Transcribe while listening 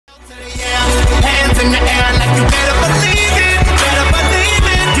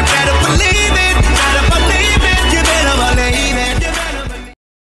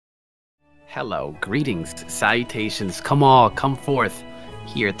hello, greetings, salutations, come forth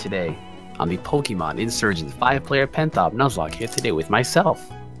here today on the Pokemon Insurgence 5-player Pentop Nuzlocke here today with myself,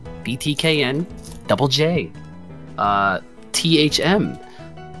 BTKN, Double J, THM.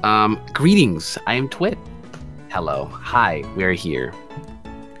 Greetings, I am Twit. Hello, hi, we're here.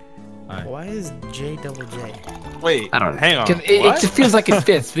 Why is J double J? Wait, I don't know. hang on. It just feels like it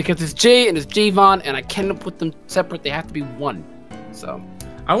fits because it's J and it's Javon, and I cannot put them separate. They have to be one. So.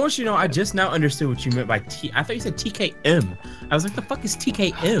 I want you to know, I just now understood what you meant by T. I thought you said TKM. I was like, the fuck is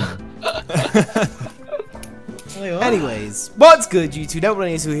TKM? Anyways, what's good, YouTube?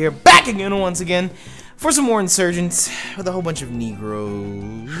 Double92 here, back again once again for some more Insurgents with a whole bunch of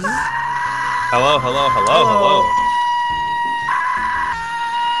Negroes. Hello, hello, hello, hello.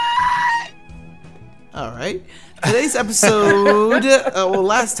 Alright, today's episode, well,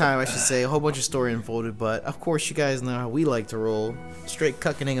 last time I should say, a whole bunch of story unfolded, but of course you guys know how we like to roll, straight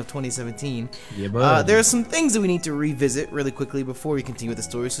cuckening of 2017. Yeah, there are some things that we need to revisit really quickly before we continue with the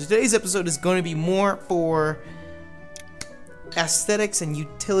story, so today's episode is going to be more for aesthetics and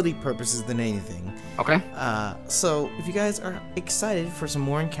utility purposes than anything. Okay. So if you guys are excited for some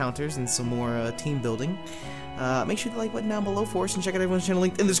more encounters and some more team building, make sure to like button down below for us and check out everyone's channel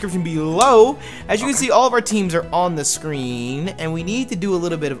linked in the description below. As you can see, all of our teams are on the screen, and we need to do a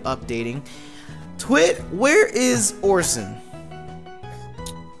little bit of updating. Twit, where is Orson?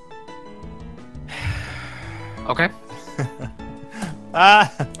 Okay.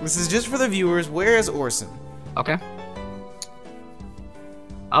 This is just for the viewers. Where is Orson? Okay.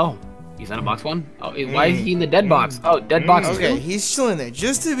 Oh, he's in a box one? Oh, why is he in the dead box? Oh, dead box Okay, two? he's chilling there,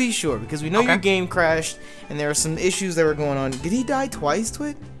 just to be sure, because we know your game crashed, and there are some issues that were going on. Did he die twice,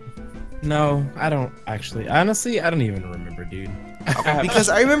 Twit? No, I don't actually. Honestly, I don't even remember, dude. Because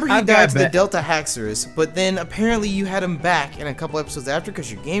I remember he died to the Delta Haxorus, but then apparently you had him back in a couple episodes after because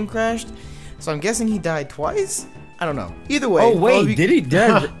your game crashed. So I'm guessing he died twice? I don't know. Either way. Oh, wait, did he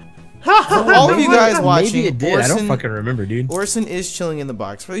die? For all of you guys watching, maybe it did. Orson, I don't fucking remember, dude. Orson is chilling in the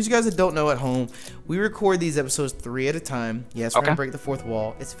box. For those of you guys that don't know at home, we record these episodes 3 at a time. Yes, we're gonna break the 4th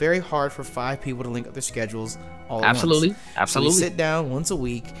wall. It's very hard for 5 people to link up their schedules all at once. Absolutely. So we sit down once a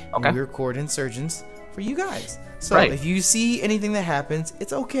week and we record Insurgents for you guys. So if you see anything that happens,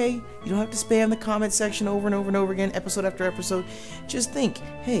 it's okay. You don't have to spam the comment section over and over and over again, episode after episode. Just think,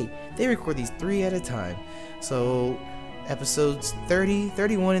 hey, they record these 3 at a time. So episodes 30,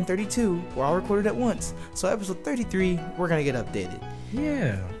 31, and 32 were all recorded at once. So episode 33, we're gonna get updated.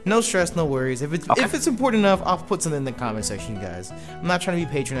 Yeah. No stress, no worries. If it's important enough, I'll put something in the comment section, you guys. I'm not trying to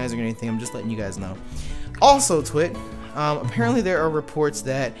be patronizing or anything. I'm just letting you guys know. Also, Twit, apparently there are reports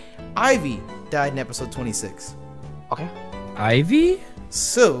that Ivy died in episode 26. Okay. Ivy?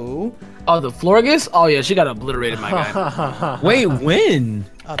 So. Oh, the Florgus? Oh yeah, she got obliterated, my guy. Wait, when?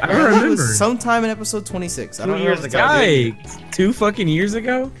 I don't remember. It was sometime in episode 26. I don't know. 2 years ago. Like 2 fucking years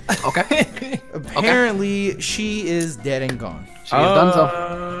ago? Okay. Apparently, she is dead and gone. She is done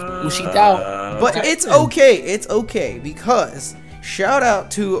so. She out. But it's okay. It's okay because shout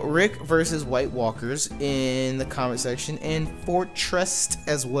out to Rick versus White Walkers in the comment section and Fortress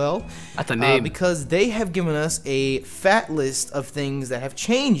as well. That's a name. Because they have given us a fat list of things that have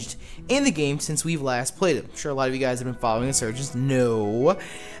changed in the game since we've last played it. I'm sure a lot of you guys have been following Insurgents know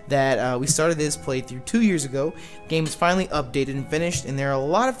that we started this playthrough 2 years ago. The game is finally updated and finished, and there are a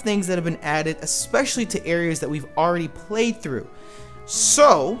lot of things that have been added, especially to areas that we've already played through.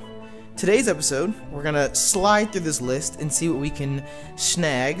 So today's episode, we're gonna slide through this list and see what we can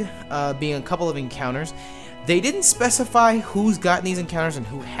snag, being a couple of encounters. They didn't specify who's gotten these encounters and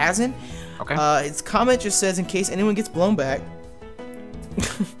who hasn't. Okay. Its comment just says in case anyone gets blown back,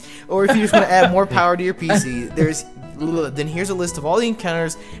 or if you just want to add more power to your PC, then here's a list of all the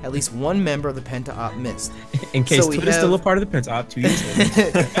encounters at least one member of the Penta-Op missed. In case Twitter's still a part of the Penta-Op 2 years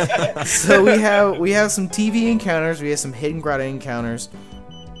later. So we have some TV encounters, we have some hidden grotto encounters.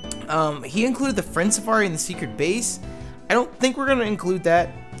 He included the Friend Safari and the Secret Base. I don't think we're gonna include that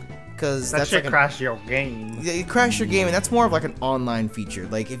because that's should like crash your game. It crashed your game, and that's more of like an online feature.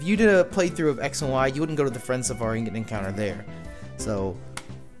 Like if you did a playthrough of X and Y, you wouldn't go to the Friend Safari and get an encounter there. So,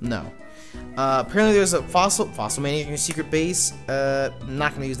 no. Apparently there's a Fossil Mania in your Secret Base.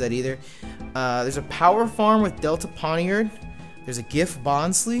 Not gonna use that either. There's a Power Farm with Delta Poniard. There's a GIF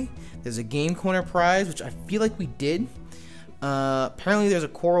Bonsly. There's a Game Corner prize, which I feel like we did. Apparently there's a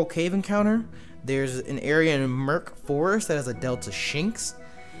Coral Cave encounter. There's an area in Merc Forest that has a Delta Shinx.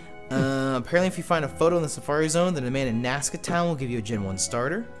 Apparently if you find a photo in the Safari Zone, then a man in Nazca Town will give you a Gen 1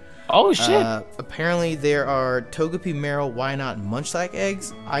 starter. Oh shit. Apparently there are Togepi, Meryl, Why Not, Munchlax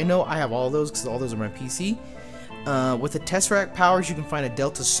eggs. I know I have all those because all those are my PC. With the Tesseract powers, you can find a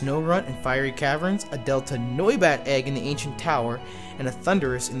Delta Snow Runt in Fiery Caverns, a Delta Noibat Egg in the Ancient Tower, and a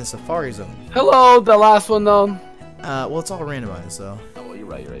Thunderous in the Safari Zone. Hello, the last one though. Well, it's all randomized, so. Oh, well, you're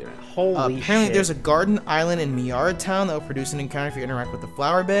right. Holy Apparently, shit. there's a Garden Island in Miara Town that will produce an encounter if you interact with the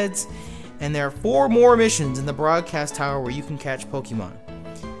flower beds. And there are 4 more missions in the Broadcast Tower where you can catch Pokemon.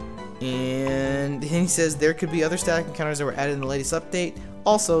 And he says there could be other static encounters that were added in the latest update.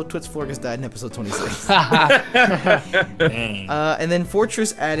 Also, Twit's Florgus died in episode 26. And then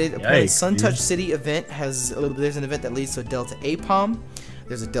Fortress added a Sun Touch City event. There's an event that leads to a Delta Apom.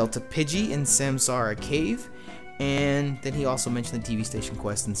 There's a Delta Pidgey in Samsara Cave. And then he also mentioned the TV station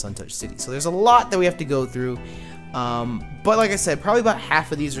quest in Sun Touch City. So there's a lot that we have to go through. But like I said, probably about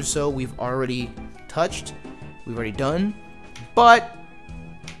half of these or so we've already touched. We've already done. But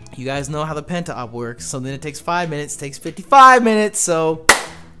you guys know how the Penta-Op works. Something that takes 5 minutes takes 55 minutes. So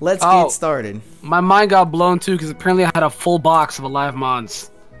let's get started. My mind got blown too because apparently I had a full box of Alive Mons.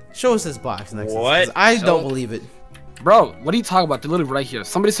 Show us this box next. What? I don't believe it. Bro, what are you talking about? They're literally right here.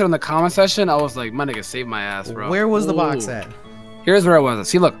 Somebody said in the comment section, I was like, my nigga, save my ass, bro. Where was the box at? Here's where it was.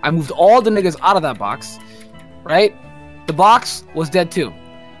 See, look, I moved all the niggas out of that box, right? The box was dead too.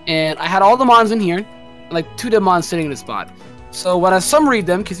 And I had all the Mons in here, and like 2 dead Mons sitting in the spot. So when I summaried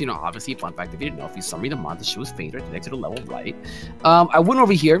them, because, you know, obviously, fun fact, if you didn't know, if you summary them on, the shoe is fader next to the level right. I went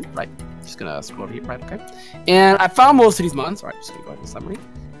over here, right? Just gonna scroll over here, right? Okay. And I found most of these Mons. All right, just gonna go ahead and summary.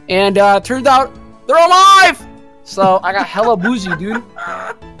 And turns out they're alive! So I got hella bougie, dude.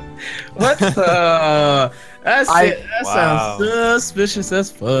 What the? That Wow. sounds suspicious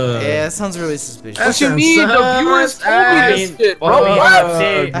as fuck. Yeah, that sounds really suspicious. What you mean? The viewers told me this shit, bro.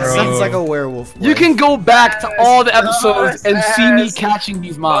 What? That sounds like a werewolf. You can go back to all the episodes and see me catching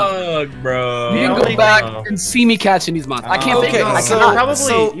these Mons. Fuck, bro. You can go back and see me catching these Mons. I can't Okay, think of it. so- I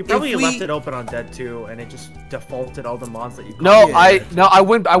cannot. You probably if we- left it open on Dead 2 and it just defaulted all the mons that you caught. No, Yeah. I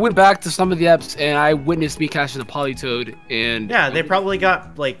went back to some of the eps and I witnessed me catching the Polytoad and Yeah, they probably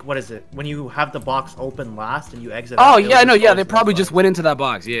got, like, what is it? When you have the box open last and you exit Oh out, it'll yeah, no, just yeah, close they that probably box. just went into that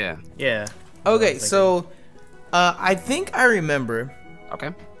box, yeah. Yeah. Okay, so I think I remember Okay.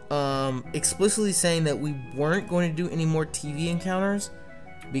 explicitly saying that we weren't going to do any more TV encounters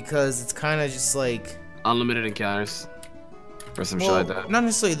because it's kind of just like Unlimited encounters. Or some shit like that. not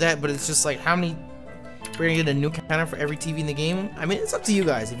necessarily that, but it's just like how many we're gonna get a new encounter for every TV in the game. I mean, it's up to you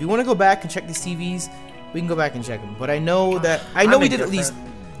guys. If you want to go back and check these TVs, we can go back and check them. But I know that we did at least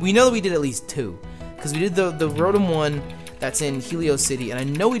 2 because we did the Rotom one that's in Helio City, and I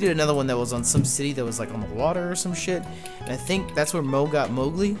know we did another one that was on some city that was like on the water or some shit. And I think that's where Mo got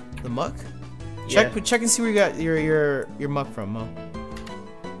Mowgli, the Muck. Check and see where you got your Muck from, Mo.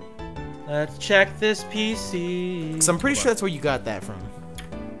 Let's check this PC. Because I'm pretty sure that's where you got that from.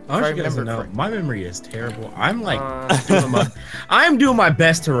 I want I you guys to remember know, correct. my memory is terrible. I'm like, I'm doing my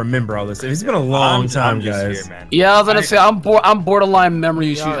best to remember all this. It's been a long time, I'm just guys. here, man. Yeah, I was gonna say I'm borderline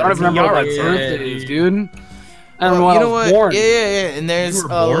memory issues. I don't even remember Yara, my yeah. birthdays, dude. I don't know Well, when you I know was what? born. Yeah. And there's You were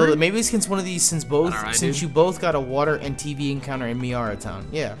born? maybe since one of these since Alright, you both got a water and TV encounter in Miara Town.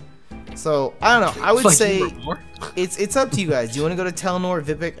 Yeah. So I don't know. I would Like, say you were born? it's up to you guys. Do you want to go to Telnor,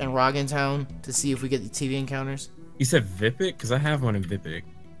 Vipik, and Roggen Town to see if we get the TV encounters? You said Vipik? Because I have one in Vipik.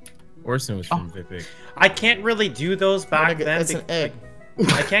 Orson was from Vipik. I can't really do those back then. That's an egg.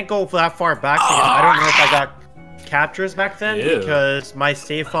 I can't go that far back because I don't know if I got captures back then Ew. because my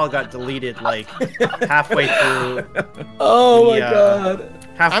save file got deleted like halfway through. Oh my the, god.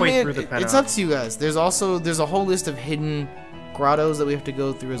 Halfway through the it's up to you guys. There's a whole list of hidden grottos that we have to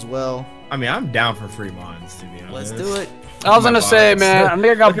go through as well. I mean, I'm down for free Mons, to be honest. Let's do it. I was gonna say, man, I think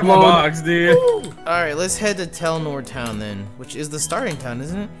I got Look at my blown. box, dude. All right, let's head to Telnor Town then, which is the starting town,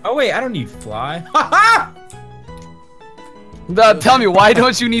 isn't it? Oh, wait, I don't need fly. Tell me, why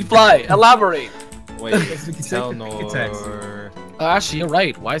don't you need fly? Elaborate. Wait, tell Telnor. Actually, you're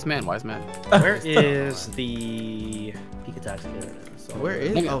right. Wise man, wise man. Where is the Pikachu? Where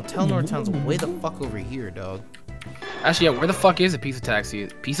is? Oh, Telnor Town's way the fuck over here, dog. Actually, yeah, where the fuck is the pizza taxi?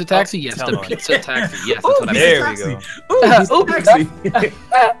 Pizza taxi? Yes, the Telnor. pizza taxi. Yes, that's what I There meant. we go. Ooh, taxi.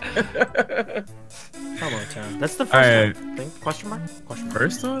 Hello, Town. That's the first Alright. thing. Question mark? Question mark.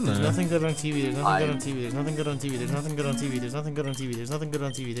 First one? There's nothing good on TV. There's nothing good on TV. There's nothing good on TV. There's nothing good on TV. There's nothing good on TV. There's nothing good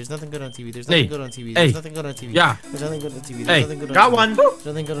on TV. There's nothing good on TV. There's nothing good on TV. There's nothing good on TV. Yeah. There's nothing good on TV. Hey. There's nothing good on Got TV. one. There's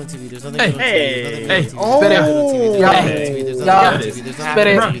nothing good on TV. There's nothing good on TV. Hey. There's nothing good on TV. Hey. There's Yeah. nothing good on TV. There's nothing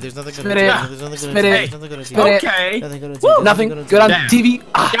good on TV. There's nothing good on TV. There's nothing good on TV. There's nothing good on Spit it. TV. There's nothing good on TV. Spit it. Okay. Nothing good on TV. Nothing good on Damn. TV.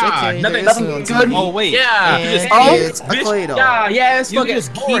 Ah, Yeah, Okay, nothing, there is nothing something good. on Oh wait. Yeah. And Oh, it's a Claydol. Yeah, yeah, it's You fucking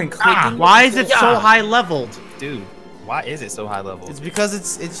just keep boring. clicking. Why is it so Yeah. high leveled? Dude, why is it so high level? It's because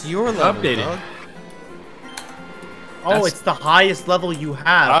it's your level, Updated. dog. Oh, it's the highest level you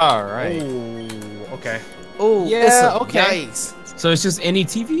have. All right. Oh, okay. Oh, Yeah, okay. Yikes. So it's just any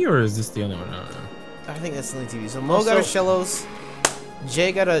TV, or is this the only one? I don't know. I think that's the only TV. So Mo got a Shellos.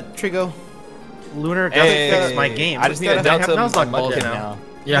 Jay got a Trigo. Lunar doesn't Hey, fix my game. I just need a They have Delta Nuzlocke Mulligan now. now.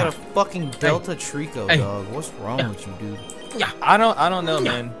 You got a fucking Delta Trico, Hey. dog. What's wrong with you, dude? I don't know,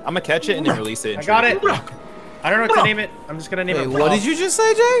 man. I'm gonna catch it and then release it. I got it. I don't know what to name it. I'm just gonna name Wait, it. what did you just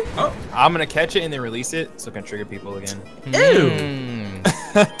say, Jay? I'm gonna catch it and then release it so it can trigger people again.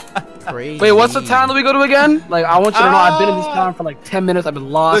 Crazy. Wait, what's the town that we go to again? Like, I want you to know I've been in this town for like 10 minutes. I've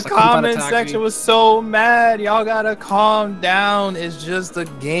been lost. The I couldn't find a comment taxi. section was so mad. Y'all gotta calm down. It's just a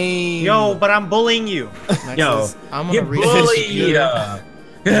game. Yo, but I'm bullying you. Yo, I'm gonna get read bullied.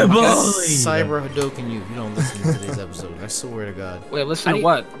 Get bullied. Cyber Hadoken you if you don't listen to today's episode. I swear to God. Wait, listen I to need-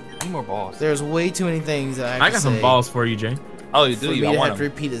 what? I need more balls. There's way too many things that I have I to got some say balls for you, Jay. Oh, you for do? me You I to want have to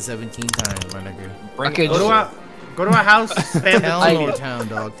them. repeat it 17 times, my nigga. Bring Okay, it. Go to Oh, a house. Spam Tell the Nor Town,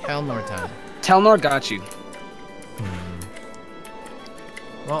 dog. Tell Nor Town. Telnor got you.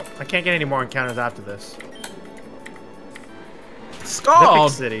 Well, I can't get any more encounters after this. Epic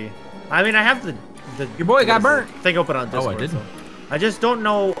Scald. City. I mean, I have the Your boy got what is burnt. it? Thing open on Oh, I Discord. didn't. so- I just don't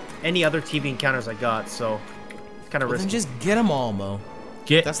know any other TV encounters I got, so it's kind of Well, then risky. just get them all, Mo.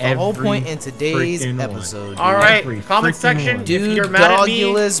 Get That's the whole every point in today's freaking one. episode. Dude. All right, Every comment freaking section. one. If Dude, you're mad at me,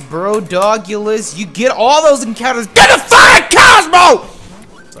 Dogulus, bro, Dogulus, you get all those encounters. Get the fucking Cosmo!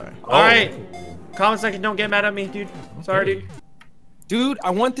 Sorry. all right. Comment section, don't get mad at me, dude. Sorry, dude. Dude,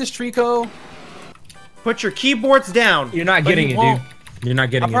 I want this Trico. Put your keyboards down. You're not But getting he it, won't. dude. You're not I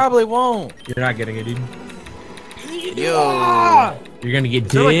getting it. probably won't. You're not getting it, dude. Yo. You're gonna get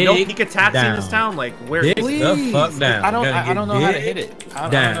Is there like no dick peek attacks in this down. town? Like where? Dick is the fuck down. I don't. You're gonna I don't get know how to dick hit it. I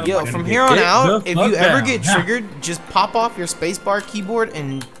don't down. know. Yo, Gonna from get here on dick out, the if fuck you ever down. get Yeah. triggered, just pop off your spacebar keyboard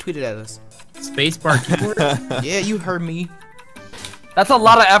and tweet it at us. Spacebar keyboard. Yeah, you heard me. That's a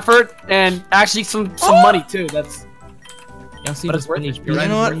lot of effort and actually some money too. That's Y'all see But this it's worth one it. HP? You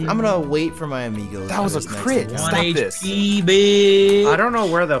know what? right I'm gonna wait for my amigos. That for was a this next crit. video. Stop One this. HP, bitch. I don't know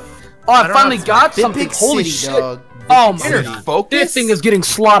where the. oh, I I don't finally know. got something. Vipic Holy City, shit! dog. Oh Vipic my City. god, Focus. this thing is getting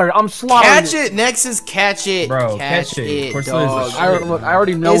slaughtered. I'm slaughtering Catch it, Nexus, catch it. Bro, catch catch it. it, Of course it dog. is. I, look, I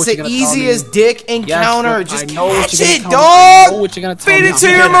already know It's what you're the gonna tell me. easiest dick encounter. Yes, Just I know what catch you're it, gonna tell me. I know dog. what you're gonna tell Feed me. it I'm to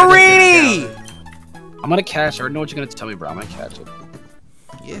gonna your catch it. Marini. I'm gonna catch it. I know what you're gonna tell me, bro. I'm gonna catch it.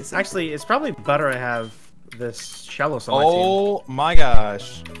 Yes. Actually, it's probably better to have this Shellos on my team. Oh my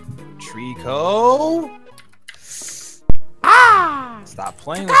gosh. Trico. Stop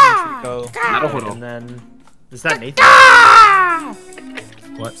playing with me, Trico. Naruhodo. And then is that Nathan?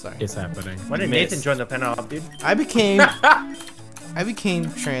 What is happening? Why did Missed. Nathan join the pen up, dude? I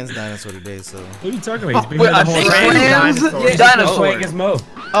became trans dinosaur today, so. What are you talking about? He's been Wait, here the I whole think time. trans trans dinosaur. dinosaur. Playing as Mo.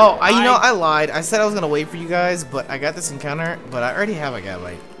 Oh, I lied. I said I was gonna wait for you guys, but I got this encounter, but I already have a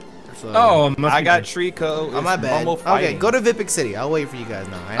Gadbite. So. Oh, it must I be got good. Trico. Oh, my bad. Mumble Okay, fighting. go to Vipic City. I'll wait for you guys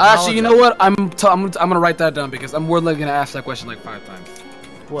now. I Actually, you know apologize. what? I'm gonna write that down because I'm more likely gonna ask that question like 5 times.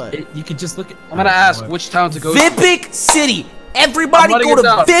 What? You could just look at. I'm gonna ask which town to go to. Vipic City. Everybody I'm writing go to it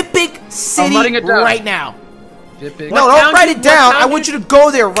down. Vipic City writing it down. right now. Vipic. No, What don't town write you- it what down. town I want you to go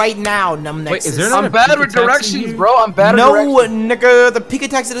there right now, Numb Wait, is Nexus. there not I'm a bad peak with attack in directions, here? bro. I'm bad No, at directions. nigga. The peak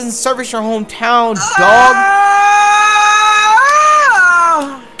attacks doesn't service your hometown, dog.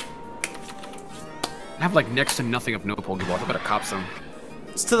 I have like next to nothing of no Pokeballs. I better cop some.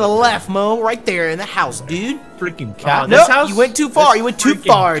 It's to the left, Mo. Right there in the house, dude. Freaking This cat. Nope, house? you went too far. You went too freaking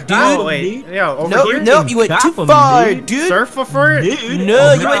far, dude. Oh wait, yeah, over Nope, here. nope, you went too Cop 'em, far, dude. dude. Surf for it. Dude.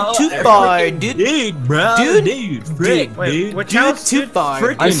 No, you bro, went too far, dude. Dude, bro. Dude. Dude. Frick, Wait, dude. which Dude, house? too dude? far.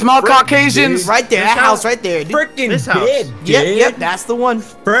 Frick. I smell Frick, Caucasians. dude. Right there, This that house house? right there, dude. Freaking This house. dead, Yep, dude. yep, that's the one.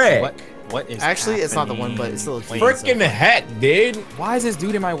 Frick. What is Actually, it's not the one, but it's still a key. Freaking heck, dude. Why is this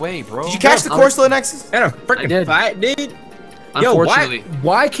dude in my way, bro? Did you catch the Corsola Nexus? And a I freaking did. fight, dude. Yo, Unfortunately.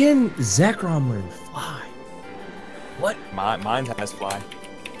 why can Zekrom learn fly? What? Mine has fly.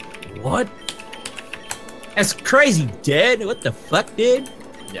 What? That's crazy, dude. What the fuck, dude?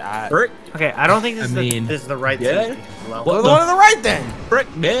 Yeah. Frick, Okay, I don't think this, I mean, this is the right yeah. thing. Well, Go What to the one on the right then. frick,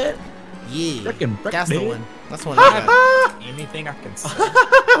 dude. Yeah, Frickin' frick, that's the dude. one. That's the one I got. Anything I can say.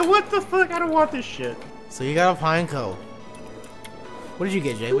 what the fuck? I don't want this shit. So you got a Pine Co. What did you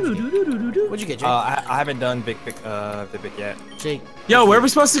get, Jay? What'd you get? What'd you get, Jay? I haven't done Vipic yet. Jay, Yo, where are we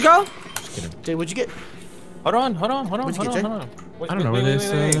supposed to go? Jay, what'd you get? Hold on. What'd you get, Jay? I don't know where this.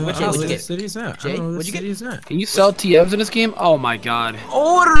 What I you don't know get? where What'd you this get? city is at. I Jay, don't know where what'd this you city is at. Can you sell TMs in this game? Oh my god.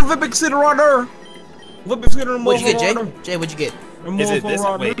 Order Vipic City Runner. Vipic City Runner. What'd you get, Jay? Jay, what'd you get? Is it this?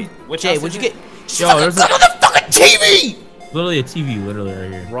 Wait, which Jay, house what'd is you it? get? Yo, there's a, the fucking TV! literally a TV, literally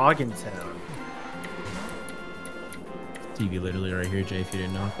right here. Roggentown. TV literally right here, Jay. If you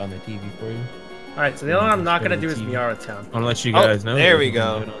didn't know, I found the TV for you. All right, so the only one I'm not gonna do is TV. Miara Town. I want to let you guys know. there that we you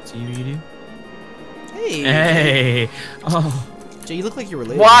can go. do it on TV, dude. Hey. Hey. Oh. Jay, you look like you're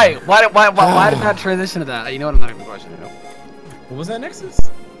related. Why did that transition to that? You know what? I'm not even questioning it. What was that, Nexus?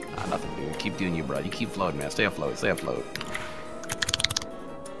 Nothing, dude. Keep doing you, bro. You keep floating, man. Stay afloat. Stay afloat.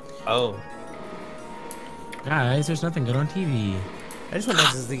 Oh. Guys, there's nothing good on TV. I just want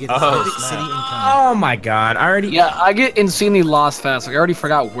Nexus to get this Oh, epic snap. city encounter. Oh my god, I already. Yeah, I get insanely lost fast. Like, I already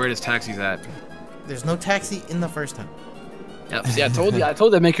forgot where this taxi's at. There's no taxi in the first time. Yeah, see, I told you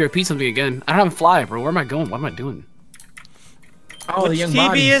to make you repeat something again. I don't have a fly, bro. Where am I going? What am I doing? Oh, Which the young TV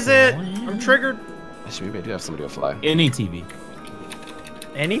bodies. is it? I'm triggered. Actually, maybe I do have somebody to fly. Any TV.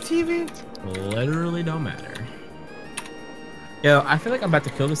 Any TV? Literally don't matter. Yo, I feel like I'm about to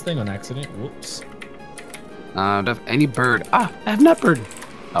kill this thing on accident. Whoops. Any bird. Ah, I have nut bird.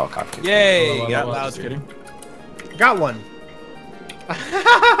 Oh, cockroach. Yay! Well, Got just Bowser. kidding. Got one.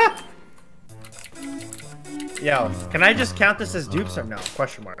 Yo, can I just count this as dupes or no?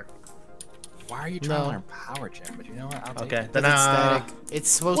 Question mark. Why are you trying No. to learn power gem? But you know what? I'll take Okay, it. then It's static. It's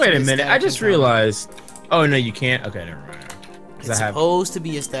supposed to Wait be a minute, static I just encounter. realized. Oh no, you can't. Okay, never mind. 'Cause It's I have. supposed to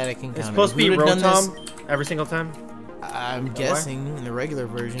be a static encounter. it's supposed to be If we would've done this- Rotom every single time. I'm guessing in the regular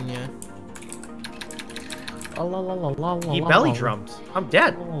version, yeah. He belly drums. I'm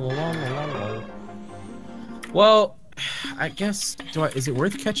dead. Well, I guess. Is it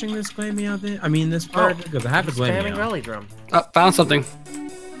worth catching this Glammeow then? I mean, this part because I have a Spamming Glammeow. belly drum. Oh, found something.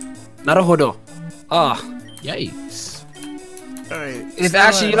 Naruhodo. Ah, yikes. Alright. If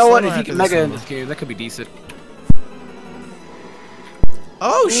actually, you know what? If you can mega in this game, that could be decent.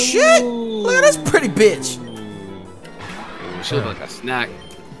 Oh shit! Look at this pretty bitch! Ooh, she look like a snack.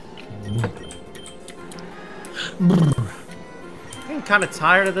 I'm kind of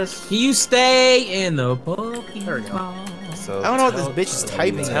tired of this. You stay in the There we go. Pokemon. So I don't know what this bitch is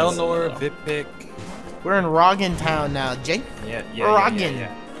typing. Telnor, Vipik. We're in Roggen Town now, Jake. Yeah. Roggen.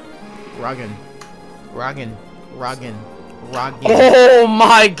 Roggen. Oh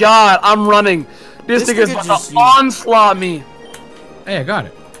my god, I'm running. This This nigga's nigga about just to used- onslaught me. Hey, I got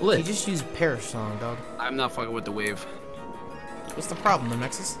it. You Lit. just used Perish Song, dog. I'm not fucking with the wave. What's the problem, the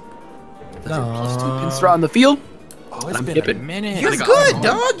Nexus? It's right on the field. Oh, it's I'm been dipping. a minute. You're nigga, good, oh,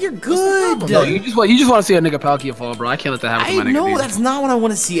 dog. You're good. No, you just want to see a nigga Palkia fall, bro. I can't let that happen I to my nigga. know dude. that's not what I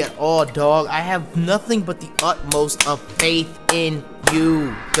want to see at all, dog. I have nothing but the utmost of faith in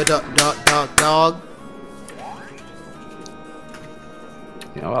you, dog.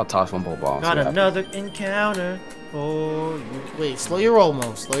 You know, I'll toss one ball. Got another encounter for you. Wait, slow your roll,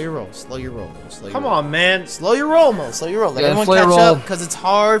 Mo. Slow your roll. Slow your roll. Slow your Come roll. on, man. Slow your roll, Mo. Slow your roll. Let Yeah, everyone slow your catch roll. up because it's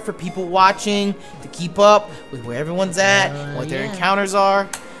hard for people watching to keep up with where everyone's at, and what their encounters are.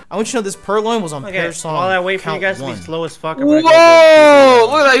 I want you to know this Purloin was on Okay, Perish Song. while I wait for you count guys to one. be slow as fuck, Whoa! I'm Look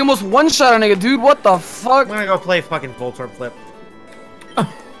at that! You almost one-shot a nigga, dude. What the fuck? gonna go play fucking Voltorb Flip.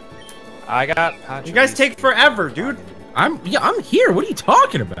 I got. You guys take forever, dude. I'm here. What are you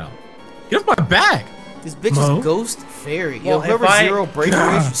talking about? Get off my back. This bitch Mo? is Ghost Fairy. Well, Yo, whoever if I- zero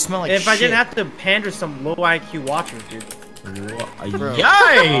breakaway should smell like If shit. I didn't have to pander some low IQ watchers, dude. Bro.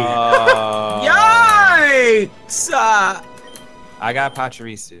 Yikes! Yikes! I got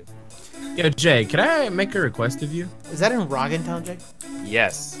Pachirisu. Yo, Jay, can I make a request of you? Is that in Roggen Town, Jake?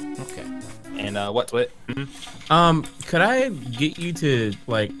 Yes. Okay. And what? Could I get you to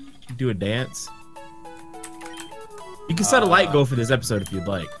like do a dance? You can set a light goal for this episode if you'd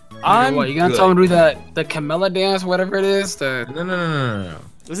like. What, you gonna tell him to do the Camilla dance, whatever it is? No.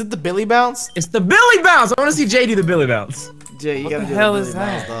 Is it the Billy Bounce? It's the Billy Bounce. I want to see Jay do the Billy Bounce. Jay, you What gotta the do hell the is Billy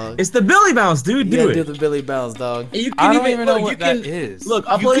Bounce, that? dog. It's the Billy Bounce, dude. You Do gotta it. do the Billy Bounce, dog. And you I can don't even know look, what you that can, is. Look,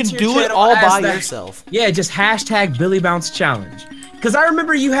 You upload can it to your do it channel all as by that- yourself. Yeah, just hashtag Billy Bounce Challenge. Because I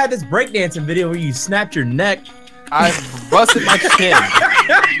remember you had this breakdancing video where you snapped your neck. I busted my chin.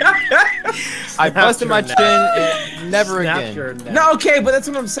 I busted my chin and never Snap again. your neck. No, okay, but that's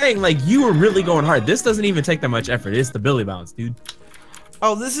what I'm saying. Like, you were really going hard. This doesn't even take that much effort. It's the Billy Bounce, dude.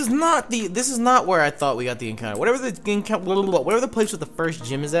 Oh, this is not where I thought we got the encounter. Whatever the place with the first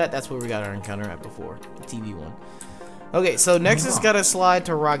gym is at, that's where we got our encounter at before. The TV one. Okay, so Nexus gotta slide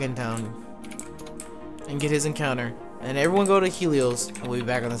to Roggen Town and get his encounter. And everyone go to Helios, and we'll be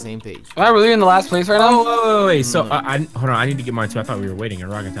back on the same page. Am I really in the last place right now? Oh, wait. So, hold on. I need to get mine too. I thought we were waiting in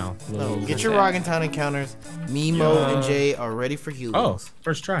Roggen Town. No, get your Roggen Town encounters. Me, Mo, and Jay are ready for Oh, Helios.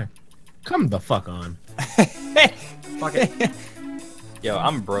 first try. Come the fuck on. Fuck it. Yo,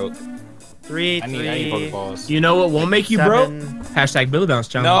 I'm broke. 3, I need 3. Pokeballs. You know what won't make you broke? 7. Hashtag Billy Bounce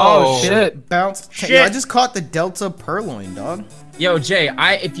challenge. No. Oh shit! Bounce. Shit. Yo, I just caught the Delta Purloin, dog. Yo, Jay,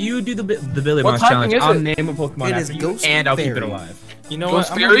 if you do the Billy What Bounce typing challenge, is I'll it? name a Pokemon It after is you, Ghost and I'll keep it Fairy. alive. You know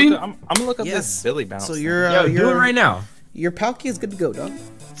Ghost what? Fairy? I'm gonna look up Yes. this Billy Bounce. So thing. your Yo, do it right now. Your Palkia is good to go, dog.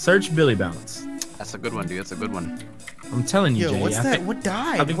 Search Billy Bounce. That's a good one, dude. That's a good one. I'm telling you, Yo, Jay. what's I that? think- What I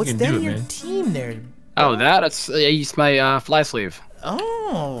died? think What's you can that do in it, your man. team there? Oh, that's I used my fly sleeve.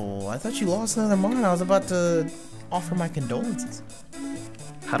 Oh, I thought you lost another Mon. I was about to offer my condolences.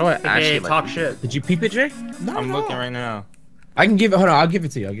 How do I Hey, actually talk shit. Did you peep it, Jay? No, I'm no. looking right now. I can give it. Hold on, I'll give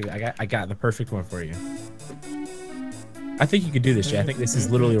it to you. I'll give it. I got the perfect one for you. I think you could do this, Jay. I think this is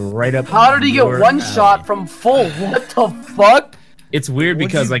literally right up. How did he get your one alley. shot from full? What the fuck? It's weird What'd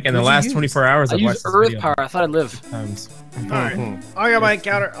because, you- like, in the what'd you last use? 24 hours, I I've used watched this Earth video Power. I thought I'd live. times. Alright. I got my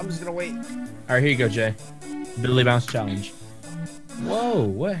encounter. I'm just gonna wait. All right, here you go, Jay. Billy Bounce challenge. Whoa,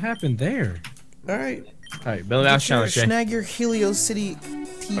 what happened there? All right. All right, Billy Bounce Get your, challenge, Jay. snag your Helios City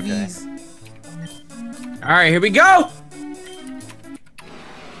TVs. All right, here we go.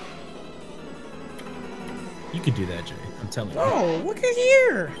 You could do that, Jay. I'm telling you. Oh, look at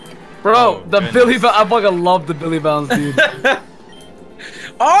here. Bro, Oh, the goodness. Billy Bounce. I fucking love the Billy Bounce, dude.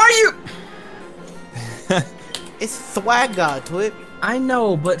 Are you? It's Thwagga, Twit. I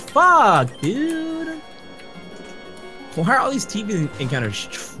know, but fuck, dude. Why are all these TV encounters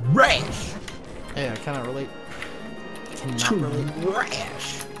trash? Yeah, I cannot relate. Cannot relate.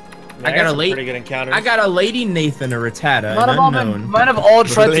 Trash. Yeah, I got a some late. pretty good encounters. I got a Lady Nathan, a Rattata, Might an have all unknown. might have all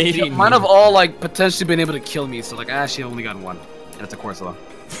tried to Lady kill, might have all like potentially been able to kill me. So like I actually only got one. And it's a Corsola.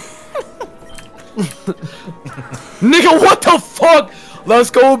 Nigga, what the fuck?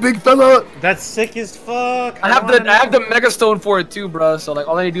 Let's go, big fella. That's sick as fuck. I have the Mega Stone for it too, bro. So like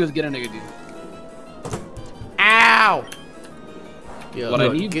all I need to do is get a nigga, dude. Ow! Yo, What I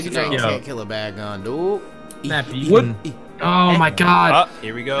look, need get to your know- can't kill a bag on, dude. Snappy, you What? can- Oh my god.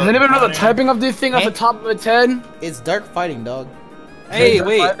 Here we go. Does anybody know the Counter. typing of this thing off the top of its head? It's dark fighting, dog. Hey, Is that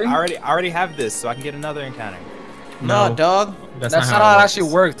wait. fighting? I already have this, so I can get another encounter. No, dog. That's not how it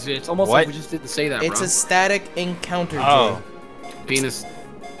actually works. It's almost What? like we just didn't say that, It's bro. a static encounter, Oh, Penis.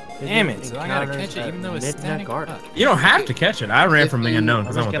 damn it! So I gotta Encounters catch it, even though it's at static. midnight Fuck. You don't have to catch it. I ran from the unknown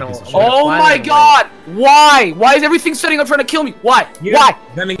because I'm I'm just a piece of shit. gonna- Oh my Fly god! Why? Why is everything setting up trying to kill me? Why? You're Why?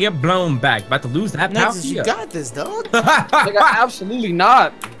 gonna get blown back. About to lose that Nexus, you Palkia. got this, dog. Like, absolutely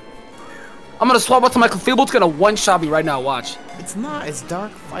not. I'm gonna swap out to my Clefable. It's gonna one-shot me right now. Watch. It's not. It's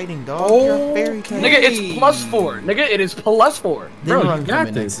dark fighting, dog. Oh, You're a fairy type. Nigga, it's +4. Nigga, it is +4. Then Bro, you run got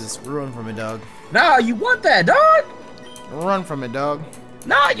from it, this. Nexus. Run from it, dog. Nah, you want that, dog? Run from it, dog.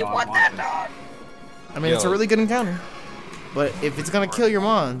 Nah, you want that, dog? I mean, it's a Yo. really good encounter. But if it's gonna kill your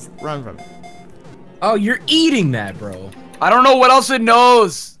mons, run from it. Oh, you're eating that, bro. I don't know what else it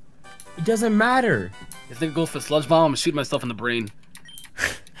knows. It doesn't matter. This nigga goes for Sludge Bomb. I'm gonna shoot myself in the brain.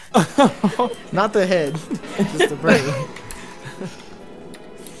 Not the head, just the brain.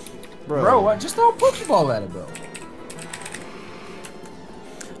 Bro, Just throw a Pokeball at it, bro.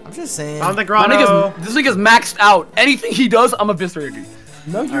 I'm just saying. On the My grotto. this nigga's maxed out. Anything he does, I'm eviscerated. Dude.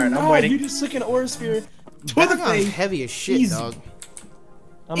 No, you're Alright, I'm not. waiting. You just took an Aura Sphere to the Bagon's face. heavy as shit, Easy. dog.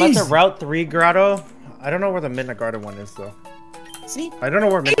 I'm at the Easy. Route 3 grotto. I don't know where the Midnight Garden one is, though. See? I don't know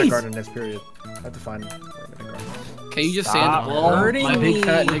where Midnight Easy. Garden is, period. I have to find where Midnight Garden is. Can you just Stop say the ball? hurting My big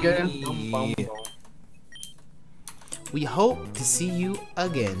fat me. nigga. We hope to see you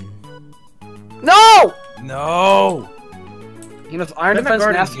again. No! No. He knows Iron Isn't that Defense,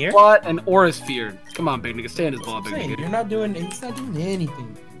 garden Nasty here? Plot, and Aura Sphere. Come on, big nigga. Stay in his ball, big Saying, nigga. you're not doing. He's not doing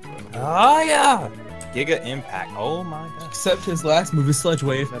anything. Oh yeah. Giga Impact. Oh my god. Except his last move is Sludge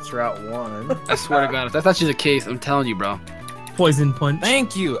Wave. That's Route 1. I swear to God, if that's actually the case, I'm telling you, bro. Poison Punch.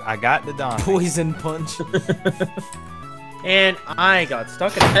 Thank you. I got the Don. Poison punch. And I got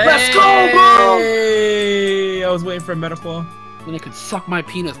stuck in it. Let's go, bro! Hey, I was waiting for a metaphor. Then it could suck my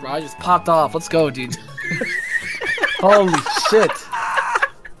penis, bro. I just popped off. Let's go, dude. Holy shit.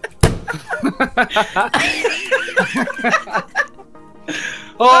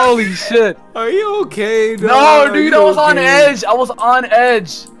 Holy shit. Are you okay, No, dude, I was on edge. I was on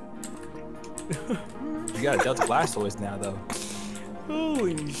edge. You got a Delta Blastoise now, though.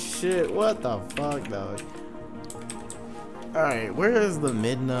 Holy shit, what the fuck, dog? Alright, where is the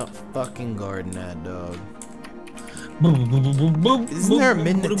Midnight fucking garden at, dog? Isn't there a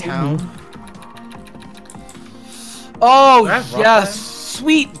Midnight town? Oh, That's rough, yes.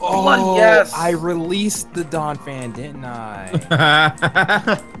 Sweet blood, yes. I released the Don fan, didn't I?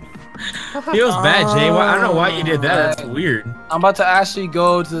 Feels bad, Jay. I don't know why you did that. That's weird. I'm about to actually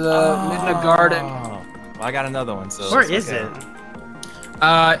go to the Midnight Garden. Oh. Well, I got another one, so. Where it's is okay. it?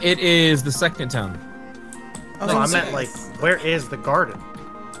 It is the second town. Oh, No, I meant like, where is the garden?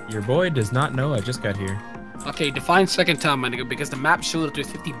 Your boy does not know. I just got here. Okay, define second town, my nigga, because the map shows that there's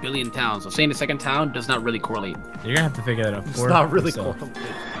 50 billion towns. So saying the second town does not really correlate. You're gonna have to figure that out. It's for not really yourself. cool.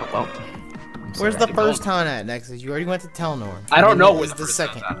 Well, Where's the first town at, Nexus? You already went to Telnor. I don't know where's where the first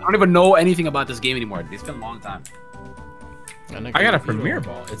second. town's at. I don't even know anything about this game anymore. It's been a long time. I got a premiere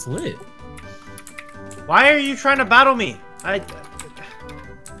ball. It's lit. Why are you trying to battle me? But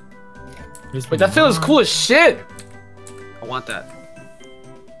that feels cool as shit. I want that.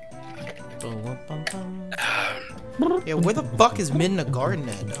 Yeah, where the fuck is Midna Garden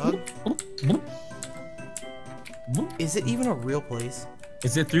at, dog? Is it even a real place?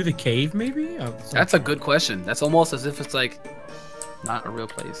 Is it through the cave, maybe? Oh, That's a good question. That's almost as if it's like not a real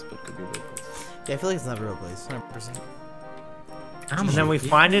place, but could be a real place. Yeah, I feel like it's not a real place. 100%. And then we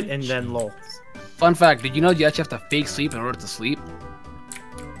find it, and then lol. Fun fact: did you know you actually have to fake sleep in order to sleep?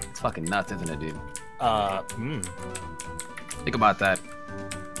 It's fucking nuts, isn't it, dude? Think about that.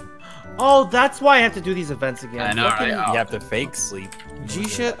 Oh, that's why I have to do these events again. I know, right? You have to fake sleep. G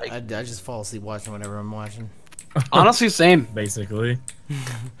shit. I just fall asleep watching whatever I'm watching. Honestly, same. basically.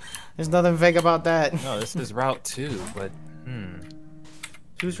 There's nothing fake about that. No, this is Route 2, but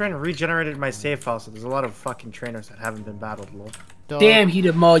He was trying to regenerate my save file, so there's a lot of fucking trainers that haven't been battled, lol. Dog. Damn,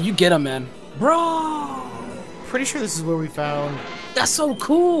 heated mo, you get him, man. Bro! Pretty sure this is where we found That's so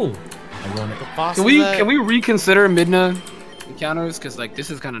cool! I want it. the fossils. Can we reconsider Midna encounters? Cause like this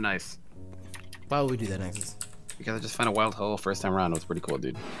is kind of nice. Why would we do that, Nexus? Because I just found a wild hole first time around. It was pretty cool,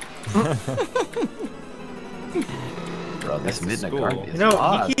 dude. Bro, this Midna cool. garden is You know,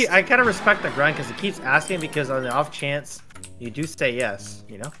 lost. I kind of respect the grind because he keeps asking because on the off chance you do say yes,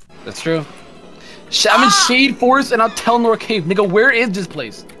 you know? That's true. I'm in Shade Forest and I'll Telnor Cave. Nigga, where is this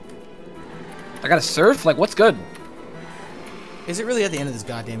place? I gotta surf? Like, what's good? Is it really at the end of this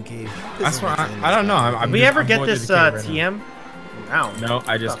goddamn cave? That's why I don't know. Did we ever get this TM? Wow. No,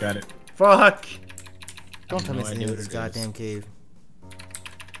 I just got it. Fuck. Don't tell me No it's the idea end of what this it is. goddamn cave.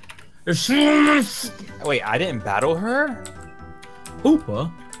 wait, I didn't battle her?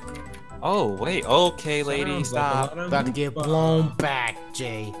 Hoopa? Oh, wait, okay, lady, Sounds like a stop. lot of About to get hoopa. blown back,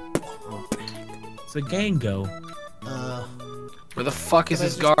 Jay. It's a Gango. Where the fuck is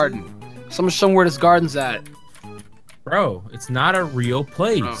this garden? Someone show me where this garden's at. Bro, it's not a real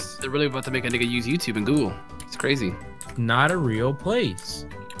place. Bro, they're really about to make a nigga use YouTube and Google. It's crazy. It's not a real place.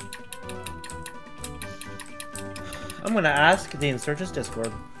 I'm gonna ask the Insurgence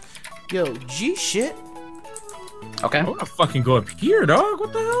Discord. Yo, G shit. Okay. I wanna fucking go up here, dog.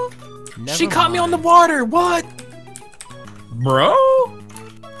 What the hell? She Never caught me on the mind. water. What? Bro?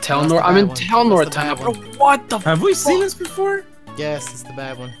 Telnor. I'm in That's the Telnor bad town. one. Bro, what the? Have we seen this before? Yes, it's the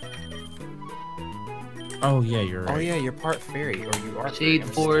bad one. Oh, yeah, you're right. Oh yeah, you're part fairy, or you are Shade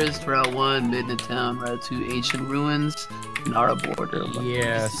fairy. Forest, Route 1, Midna Town, Route 2, Ancient Ruins, Nara Border.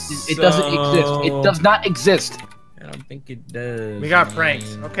 Yes. It doesn't exist. It does not exist. I don't think it does. We got man.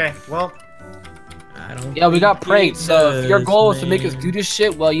 pranked. Okay, well, I don't Yeah, we got think pranked. it So if your does, goal is to make us man. do this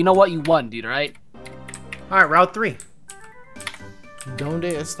shit, well, you know what? You won, dude. Right? alright, Route 3. Donde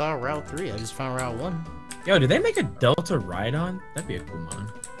está Route 3? I just found Route 1. Yo, did they make a Delta Ride-On? That'd be a cool mod.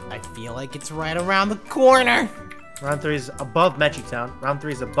 I feel like it's right around the corner. Round 3 is above Mechi Town. Round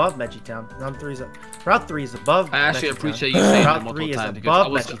 3 is above Mechi Town. Round 3 is Route 3 is above. I actually Mechi appreciate Town. you saying that Route multiple 3 is times because above I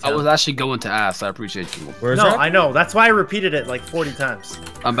was, Mechi I Town. was actually going to ask. So I appreciate you. Where's No, that? I know. That's why I repeated it like 40 times.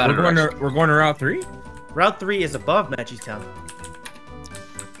 I'm bad We're going, at to, we're going to Route 3? Route 3 is above Mechi Town.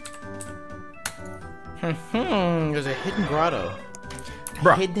 There's a hidden grotto.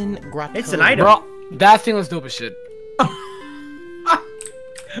 Bruh. Hidden grotto. It's an item. Bro, that thing was dope as shit.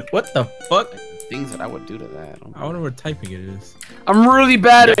 What the fuck? Things that I would do to that. I wonder what typing it is. I'm really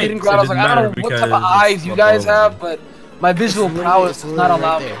bad at Yeah, hidden so it grottos. Like, doesn't I don't know matter what type because of eyes it's you up guys over. have, but my visual literally- prowess it's does not literally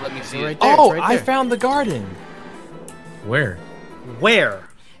allow right me there. to let me It's see right it. there. Oh, It's right I there. found the garden. Where? Where?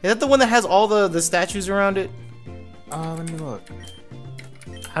 Is that the one that has all the statues around it? Let me look.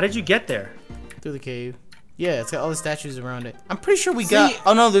 How did you get there? Through the cave. Yeah, it's got all the statues around it. I'm pretty sure we got.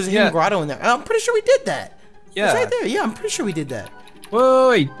 Oh no, there's a hidden yeah. grotto in there. I'm pretty sure we did that. Yeah. It's right there. Yeah, I'm pretty sure we did that.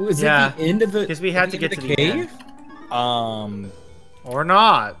 Wait, is Yeah, it the end of the? because we had to end get of to the the cave? end. Or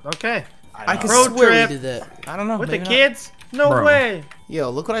not. Okay. I could Road swear trip. we did that. I don't know. With the maybe not. kids? No Bro. way. Yo,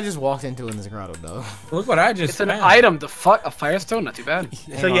 look what I just walked into in this grotto, dog. Look what I just It's an found. item. The fuck? A firestone? Not too bad.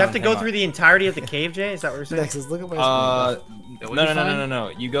 So you have to go through the entirety of the cave, Jay? Is that what you're saying? Nexus, look at my screen. No.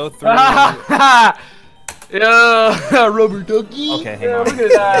 You go through. Yeah, rubber ducky. Okay, hang Yeah, on. look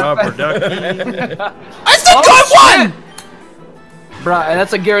at that. Rubber ducky. I still got one! Bruh, and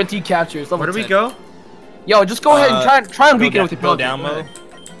that's a guaranteed capture. It's level Where do we 10. go? Yo, just go ahead and try and weaken it with your Go Palkia. down mode.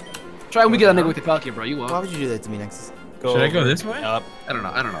 Try and weaken that nigga with your Palkia, bro. You Why won't. would you do that to me, Nexus? Go Should I go over, this way? Up, I don't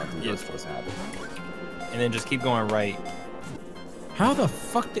know. I don't know. Yeah. What's supposed to happen? and then just keep going right. How the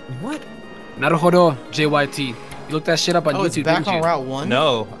fuck did what? Naruhodo, JYT. You looked that shit up on Oh, it's YouTube, back didn't on you? Route 1?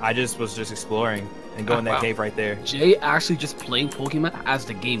 No, I was just exploring and going that Wow. cave right there. Jay actually just playing Pokemon as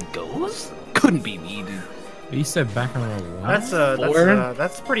the game goes? Couldn't be me, dude. You said back on row 1.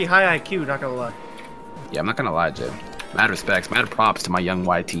 That's pretty high IQ. Not gonna lie. Yeah, I'm not gonna lie, Jay. Mad respects, mad props to my young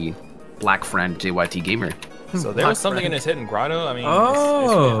YT, black friend JYT gamer. So there was something in this hidden grotto. I mean,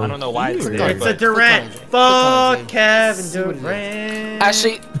 Oh, I don't know why it's weird. there, It's a but Durant. Click Fuck on it, Jay. Kevin See what it is. Durant.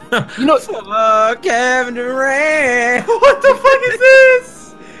 Actually, you know, Kevin Durant. What the fuck is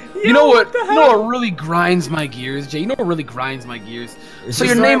this? you know what? You know what really grinds my gears, Jay? You know what really grinds my gears? So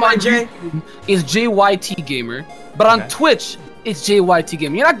your name on YouTube is JYT Gamer, but on Okay. Twitch it's JYT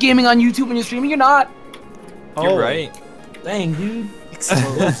Gamer. You're not gaming on YouTube when you're streaming. You're not. you're right. Dang, dude.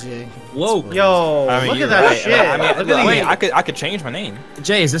 Exposed, Jay. Whoa. Yo, I mean, look you're at that right. shit. I mean, Look at wait, these. I could change my name.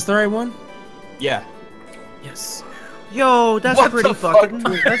 Jay, is this the right one? Yeah. Yes. Yo, that's What pretty the fuck? fucking.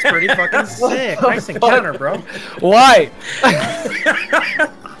 That's pretty fucking sick. the Nice fuck? encounter, bro. Why?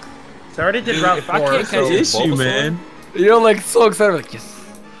 So I already did Route If I 4. can't So catch this Issue, Bulbasaur, man. You're like so excited, like yes.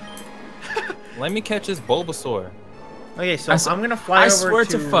 let me catch this Bulbasaur. okay, so I s- I'm gonna fly I over swear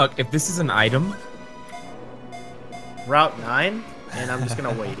to to fuck, if this is an item, Route 9, and I'm just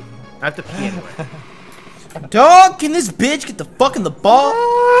gonna wait. I have to pee anyway. Dog, can this bitch get the fuck in the ball?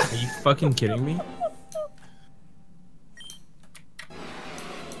 are you fucking kidding me?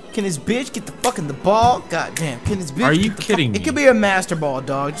 Can this bitch get the fuck in the ball? God damn, can this bitch Are get you the fuck- kidding me? It could be a master ball,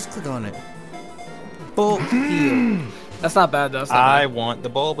 dog. Just click on it. Full heal. That's not bad though. That's not I bad. want the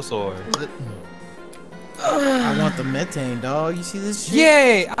Bulbasaur. I want the methane, dog. You see this shit?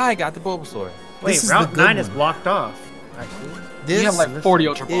 Yay! I got the Bulbasaur. Wait, This is the Route good 9 is one. blocked off. Actually, This You have like 40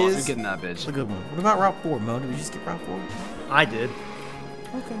 Ultra Balls. is- You're getting that bitch. It's a good one. What about Route 4, Mo? Did we just get Route 4? I did.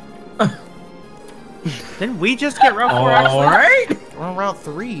 Okay. Didn't we just get Route 4 actually? Alright. We're on Route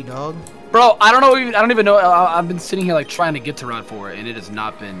 3, dog. Bro, I don't know. I don't even know. I've been sitting here like trying to get to Route 4, and it has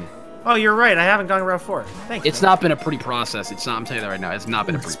not been. Oh, you're right. I haven't gone Route 4. Thanks. It's not been a pretty process. It's not. I'm telling you that right now. It's not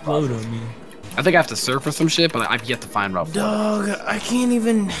been a pretty Explode process. on me. I think I have to surf for some shit, but I've yet to find Route 4. Dog, I can't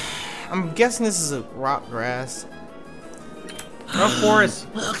even. I'm guessing this is a rock grass. Route 4 is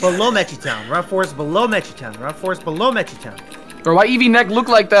below Mechitown. Route 4 is below Mechitown. Route 4 is below Mechitown. Bro, why Eevee neck look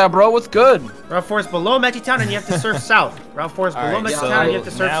like that, bro? What's good? Route 4 is below Mechitown, and you have to surf south. Route 4 is below Alright, Mechitown, so and you have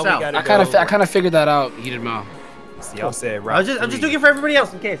to surf now we south. gotta I kind go- of figured that out. Heated Mo. See, y'all said Route I'm just 3. doing it for everybody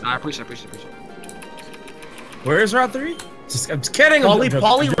else in case. I appreciate it. Where is Route 3? I'm just kidding. I'm joking,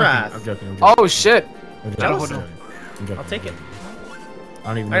 Polyrath. I'm joking. I'm joking. Oh shit. I'm That'll joking. hold I'm joking. I'll take it. I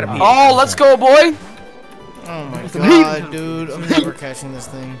don't even I know. gotta how- Oh, let's go, boy. Oh my god, dude. I'm never catching this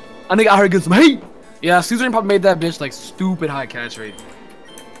thing. I think I heard get some heat. Yeah, Suzerain probably made that bitch like stupid high catch rate.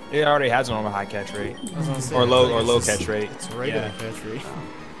 It already has a normal high catch rate. I was gonna say, Or I low- feel like or low it's just- catch rate. It's regular Yeah. catch rate.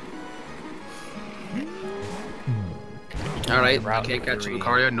 All right, I Route can't catch 3.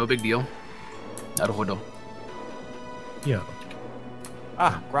 Lucario. No big deal. Naruhodo. Yo.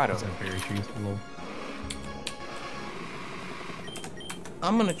 Ah, grotto. That's very truthful.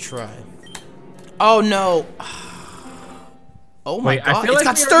 I'm gonna try. Oh no. Oh my Wait, I god, feel it's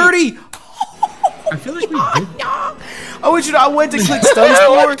like got we already- sturdy! I feel like we did. I want you to, I went to click stun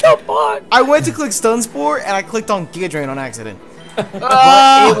spore. I went to click stun spore and I clicked on Giga Drain on accident.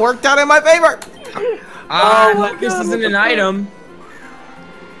 But it worked out in my favor. Oh, this isn't an item.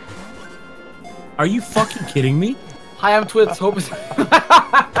 Are you fucking kidding me? Hi, I'm Twits. Hope it's.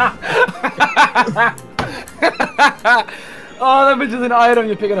 Oh, that bitch is an item.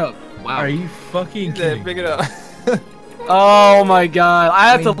 You pick it up. Wow. Are you fucking kidding? Pick it up. Oh my god. I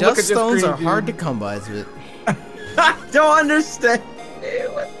have I mean, to look at dust this stones screen, are hard to dude. come by, but Don't understand.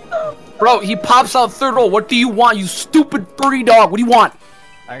 Bro, he pops out third roll. What do you want, you stupid furry dog? What do you want?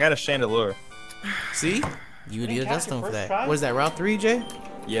 I got a Chandelure. see? You need a dust stone for first that. try? What is that, Route 3, Jay?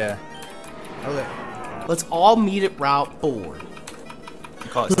 Yeah. Okay. Let's all meet at Route 4.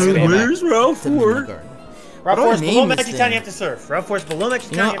 Call it Wait, spam. Where's Route To the 4? Mini Garden. Route What do I 4 is below name this Mechitown, thing? you have to surf. Route 4 is below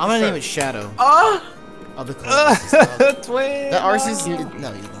Mechitown, You know, you I'm have gonna to name it surf. Shadow. Ah! Of the closest. Twin. That Arceus.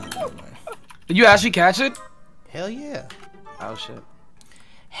 No, he's not. Did you actually catch it? Hell yeah. Oh shit.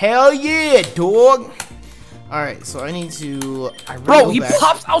 Hell yeah, dog. Alright, so I need to. I really Bro, go he back.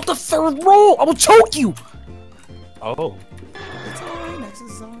 pops out the third roll. I will choke you. Oh. It's alright, Nexus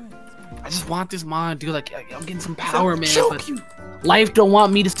is alright. I just want this mod, dude. Like, I'm getting some power, man. choke But you. life don't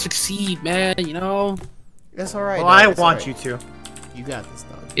want me to succeed, man. You know. It's alright. Well, I want you to. You got this,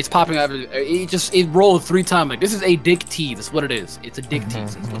 dog. It's popping out. It rolled 3 times. Like, this is a dick tease. That's what it is. It's a dick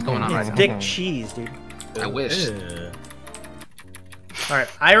tease. That's what's going on right It's now. dick cheese, dude. I wish. Alright,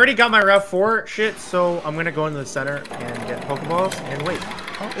 I already got my Route 4 shit, so I'm gonna go into the center and get Pokeballs and wait.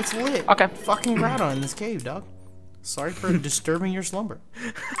 Oh, it's lit. Okay. Fucking Groudon in this cave, dog. Sorry for disturbing your slumber.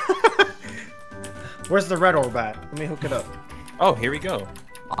 Where's the red orb at? Let me hook it up. Oh, here we go.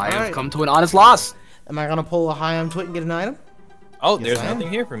 I have Alright. come to an honest loss. Am I gonna pull a high on Twit and get an item? Oh, Yes, there's I am.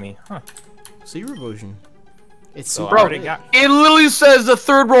 nothing here for me. Huh. Zero version. It's So I super already lit. got. It literally says the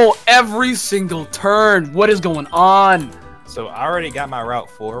 3rd roll every single turn. What is going on? So I already got my Route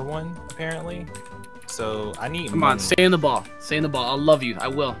 4 one apparently. So I need. Come on, money. stay in the ball. Stay in the ball. I'll love you. I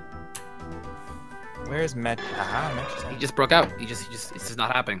will. Where's Met? He just broke out. This is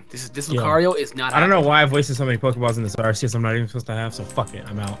not happening. This Yo. Lucario is not I don't know happening. why I've wasted so many Pokeballs in this Arceus I'm not even supposed to have, so fuck it,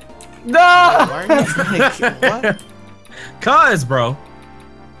 I'm out. No! Why are you trying to kill what? Cuz, bro.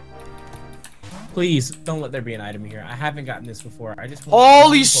 Please, don't let there be an item here. I haven't gotten this before. I just want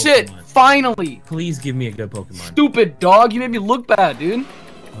Holy one shit! Pokemon. Finally! Please give me a good Pokemon. Stupid dog, you made me look bad, dude.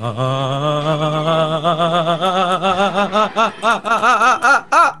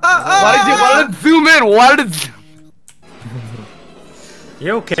 Why did it zoom in? Why did it?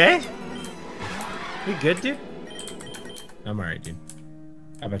 You okay? You good, dude? I'm alright, dude.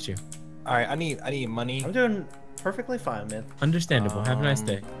 How about you? All right, I need money. I'm doing perfectly fine, man. Understandable. Have a nice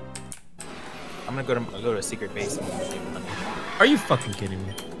day. I'm gonna go to a secret base and get money Are you fucking kidding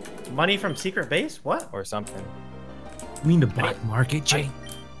me? Money from secret base? What? or something. You mean the black market, Jay?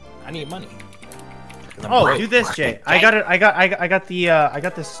 I need money. 'Cause I'm Oh, broke. do this, Jay. I got it. I got the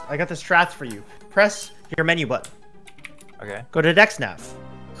strats for you. Press your menu button. Okay. Go to DexNav.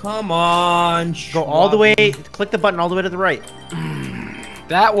 Come on. Go all the way. Click the button all the way to the right.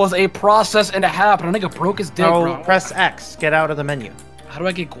 That was a process and a half, and I think it broke his dick, Now bro. press X. Get out of the menu. How do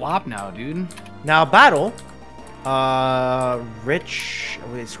I get guap now, dude? Now battle. Rich.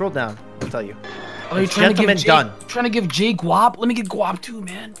 Wait, scroll down. I'll tell you. Oh, you're It's trying to Gentleman give Jay, done. Trying to give Jay guap? Let me get guap too,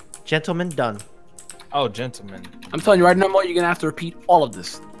 man. Gentleman done. Oh, gentlemen. I'm telling you right now, Mo, you're gonna have to repeat all of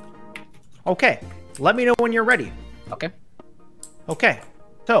this. Okay. Let me know when you're ready. Okay? Okay.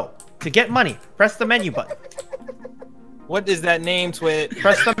 So to get money, press the menu button. What is that name, Twit?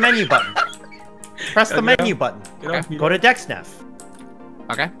 Press the menu button. Press the menu button. Okay. Go to DexNav.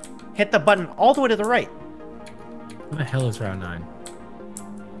 Okay. Hit the button all the way to the right. What the hell is Route 9?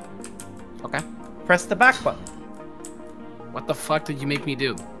 Okay. Press the back button. What the fuck did you make me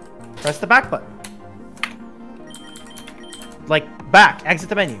do? Press the back button. Like back. Exit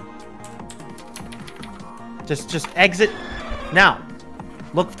the menu. Just exit now.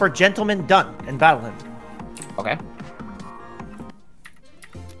 Look for Gentleman Done and battle him. Okay.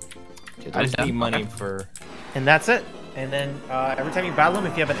 I just need money for. And that's it. And then every time you battle him,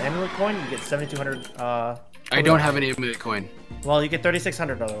 if you have an amulet coin, you get 7,200. I don't have any amulet coin. Well, you get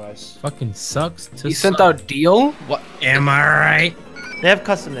 3,600 otherwise. Fucking sucks to He sent suck. out deal? What? Am I right? They have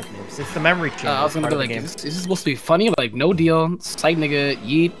custom nicknames. It's the memory chain. I was gonna part be of the like, game. is this supposed to be funny? Like, no deal. Sight nigga,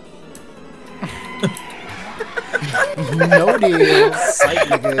 yeet. No deal. Sight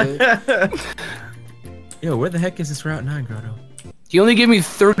nigga. Yo, where the heck is this Route 9, Grotto? He only gave me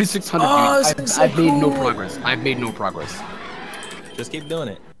 3,600. Oh, dude. this thing's so I've made no cool. progress. I've made no progress. Just keep doing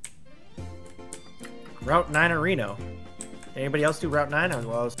it. Route 9 or Reno. Anybody else do Route 9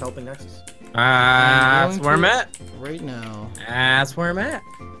 while I was helping Nexus? That's going where I'm to- at. Right now. That's where I'm at.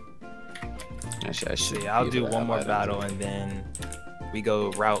 Actually, I should. See, I'll do that one more out. battle and then we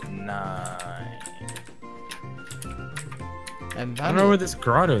go Route 9. And I don't know where this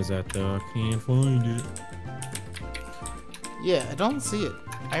grotto's at, though. I can't find it. Yeah, I don't see it.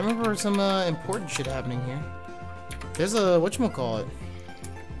 I remember some important shit happening here. There's a whatchamacallit.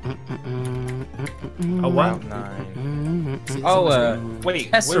 A what? Route 9. See, Oh, someone's- Wait, where do you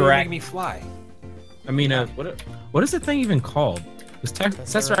Tesseract. make me fly? I mean, what is the thing even called? Because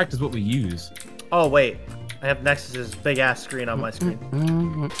Tesseract is what we use. Oh, wait. I have Nexus's big ass screen on my screen.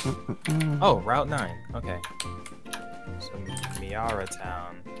 Oh, Route 9. Okay. So, Miara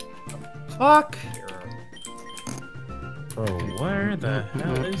Town. Fuck. Bro, where the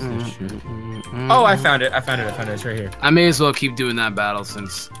hell is this shit? Oh, I found it. I found it. It's right here. I may as well keep doing that battle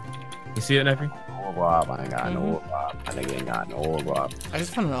since. You see it, Neffy? No guap. I ain't got no guap. I think I ain't got no guap. I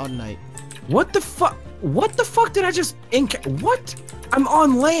just found an odd night. What the fuck? What the fuck did I just What? I'm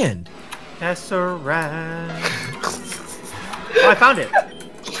on land. Tesseract. Oh, I found it.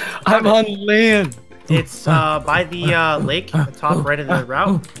 I'm on land. It's by the lake at the top right of the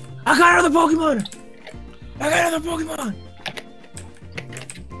route. I got another Pokemon. I got another Pokemon.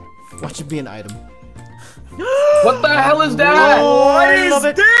 Watch it be an item. What the hell is that? Oh, What I love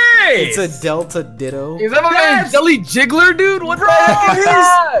is it. this? It's a Delta Ditto. Is that my man Jelly Jiggler, dude? What the heck is Bro,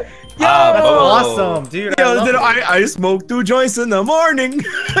 that? That's whoa. awesome, dude. I Yo, love it. I smoke 2 joints in the morning.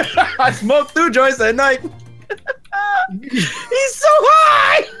 I smoke 2 joints at night. He's so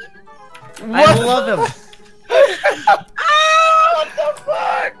high. I love him. What the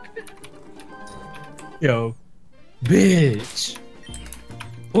fuck? Yo, bitch.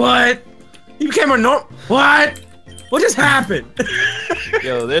 What? You became a norm. What? What just happened?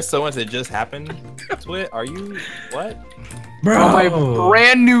 Yo, there's so much that just happened. Twit, are you what? Bro, my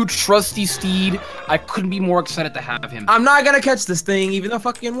brand new trusty steed. I couldn't be more excited to have him. I'm not gonna catch this thing, even though I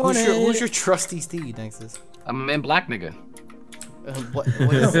fucking want Who's your trusty steed, Nexus? I'm a man black nigga. What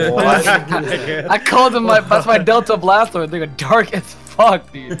is I called him that's my Delta Blaster. They're dark as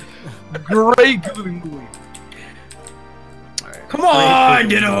fuck, dude. Great gooey. Come on,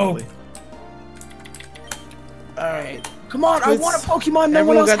 Ditto. Alright. Come on, I want a Pokemon no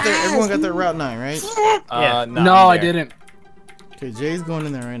one else has. Everyone got their Route 9, right? Yeah. No, I didn't. Okay, Jay's going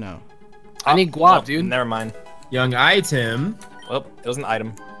in there right now. I need guap, dude. Never mind. Young item. Well, it was an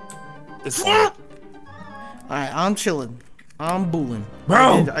item. Disappointed. Alright, I'm chilling. I'm booling.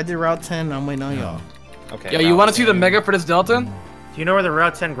 Bro. I did Route 10. I'm waiting on y'all. Okay. Yo, you want to see the mega for this Delta? Do you know where the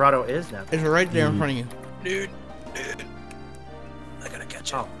Route 10 grotto is now? It's right there in front of you. Dude. I gotta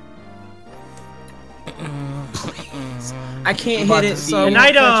catch up. I can't hit it, so An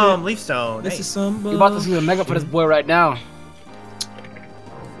item! Leaf stone. This Hey. is some. You about to see the mega for this boy right now.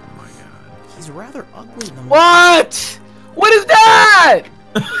 He's rather ugly. What? What is that?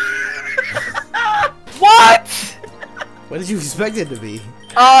 What? What did you expect it to be?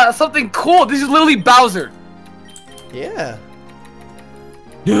 Something cool. This is literally Bowser. Yeah.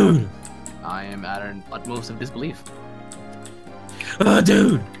 Dude. I am at an utmost of disbelief.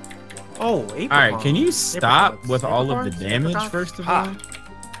 Dude. Oh, apricot. Alright, can you stop Apricots. with all of the Apricots? damage Apricots? first of all?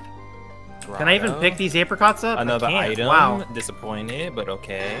 Can I even Grotto. pick these apricots up? I Another can't. item. Wow. Disappointed, but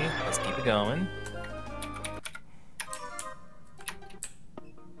okay. Let's keep it going.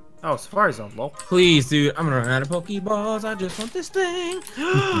 Oh, Safari Zone, lol. Please, dude, I'm gonna run out of Pokeballs. I just want this thing.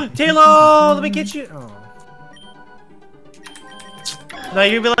 Taylor, let me get you. Oh. No,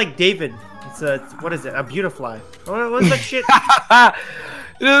 you're gonna be like David. It's a, what is it? A Beautifly. What's that shit?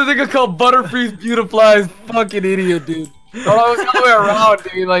 This nigga called Butterfree's Beautifly. Fucking idiot, dude. Oh, it's the other way around,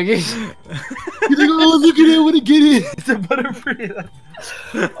 dude. Like, he's like, oh, look at it when it get in. It's a Butterfree.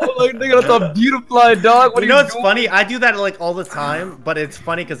 Oh, like, nigga, that's a Beautifly, dog. What You are know you what's doing? funny? I do that like all the time, but it's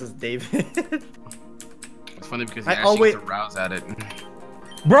funny because it's David. It's funny because I he actually always- gets aroused at it.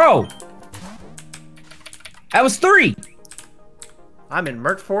 Bro! That was 3! I'm in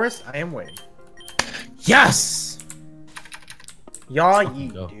Mert Forest. I am waiting. Yes! Yaw Go.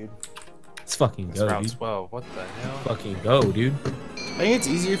 yeet, dude. Let's fucking That's go, Route dude. 12. What the hell? Fucking go, dude. I think it's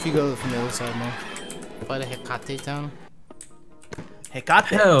easier if you go from the other side, Mo. By the Hecate town. Hecate.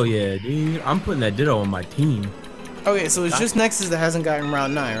 Hell yeah, dude. I'm putting that Ditto on my team. Okay, so it's just Nexus that hasn't gotten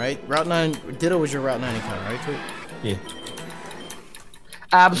Route 9, right? Route 9, Ditto was your Route 9 account, right? Twit? Yeah.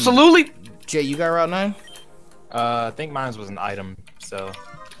 Absolutely. Jay, you got Route 9? I think mine was an item. So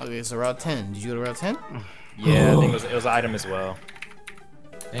Okay, so Route 10. Did you go to Route 10? yeah, I think it was an item as well.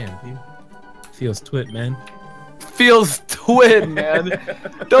 Damn, dude. Feels twit, man. Feels twin, man.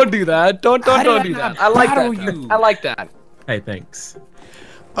 Don't do that. Don't do that. I like that. you? I like that. Hey, thanks.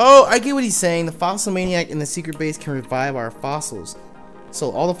 Oh, I get what he's saying. The fossil maniac in the secret base can revive our fossils.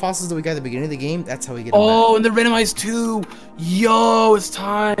 So all the fossils that we got at the beginning of the game, that's how we get them Oh, and the randomized 2. Yo, it's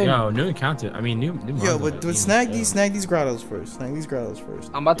time. Yo, new encounter. I mean, new back. Yo, manga but game, snag yo. these grottos first. Snag these grottos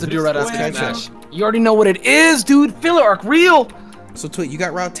first. I'm about to do it right after Catch this match. You already know what it is, dude. Filler arc real. So Twit, you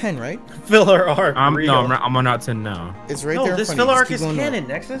got Route 10, right? Filler arc. I'm real. I'm on Route 10 now. It's right No, there in this front of filler you. arc Just is keep going canon,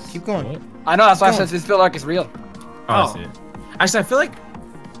 north. Nexus. Keep going. What? I know, that's why I Go. said this filler arc is real. Oh, I Oh. see it. Actually, I feel like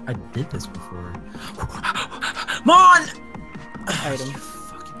I did this before. Mon! Item. You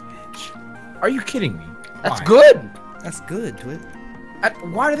fucking bitch. Are you kidding me? That's Why? good. That's good, Twit.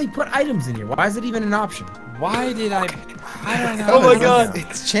 Why do they put items in here? Why is it even an option? Why did I don't know. Oh my god.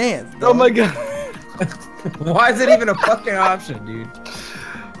 It's chance. Oh my god. Why is it even a fucking option, dude?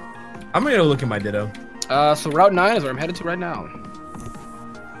 I'm gonna go look at my Ditto. So Route 9 is where I'm headed to right now.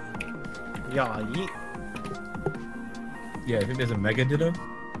 Yaw yeet. Yeah, I think there's a Mega Ditto.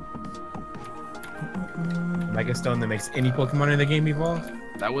 Mega Stone that makes any Pokemon in the game evolve.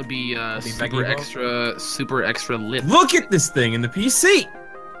 That would be Mega super extra lit. Look at this thing in the PC!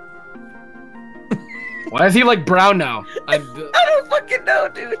 Why is he like brown now? I don't fucking know,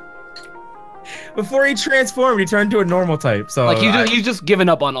 dude. Before he transformed, he turned to a normal type. So Like he's just given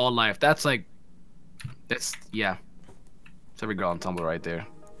up on all life. That's like That's yeah. It's every girl on Tumblr right there.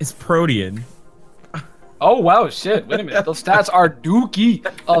 It's Protean. Oh wow, shit. Wait a minute. Those stats are dookie.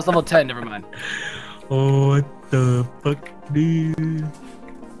 Oh, it's level 10. Never mind. Oh, what the fuck, dude?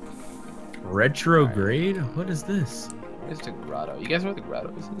 Retrograde? What is this? Where's the grotto? You guys know where the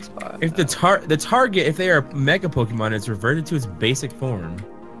grotto is in the spot? If the target, if they are Mega Pokemon, it's reverted to its basic form.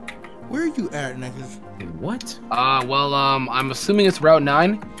 Where are you at, Nexus? What? Well, I'm assuming it's Route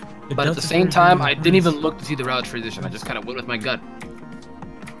 9, but at the same time, I didn't even look to see the route transition. I just kind of went with my gut.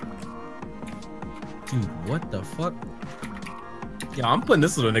 Dude, what the fuck? Yeah, I'm putting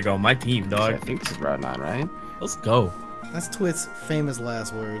this little nigga on my team, dog. I think this is Route 9, right? Let's go. That's Twit's famous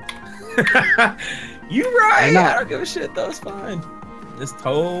last word. You right. not? I don't give a shit though. It's fine. It's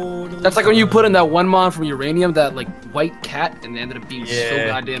totally. That's like when you put in that one mon from Uranium, that like white cat, and it ended up being so Yeah.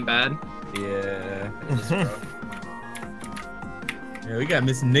 goddamn bad. Yeah. Yeah, we got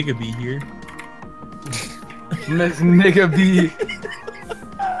Miss Nigga B here. Miss Nigga B.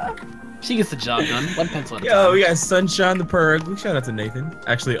 She gets the job done. One pencil at a Yo, time. we got Sunshine the Purg. Shout out to Nathan.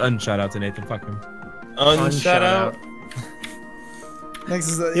 Actually, unshout out to Nathan. Fuck him. Unshout out.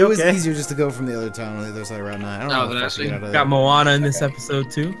 Nexus, it You was okay? easier just to go from the other town on the other side of Route 9. I don't Oh, know then how to get out of Got there. Moana in this episode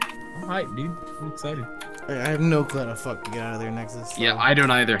too. Alright, dude. I'm excited. I have no clue how to fuck to get out of there, Nexus. Yeah, I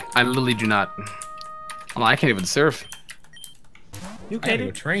don't either. I literally do not. Oh, I can't even surf. You I gotta okay?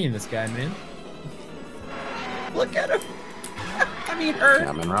 go train this guy, man. Look at him. I mean, her. Yeah,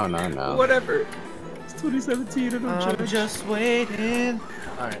 I'm in Route 9 now. Whatever. It's 2017. I don't I'm judge. just waiting.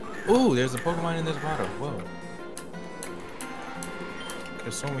 Alright. Ooh, there's a Pokemon in this grotto. Whoa.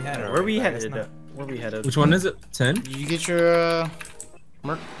 Could've sworn we had it. Where are we already, but I guess headed? not. Where are we headed? Which one is it? 10? Did you get your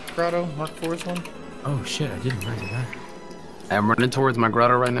Merc Grotto, Merc Forest one? Oh shit! I didn't realize that. I'm running towards my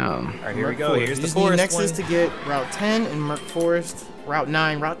grotto right now. Alright, here we Merc go. Forest. Here's You the just need forest Nexus one. to get Route 10 and Merc Forest, Route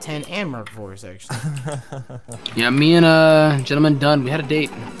 9, Route 10, and Merc Forest, actually. Yeah, me and gentleman Dunn, we had a date.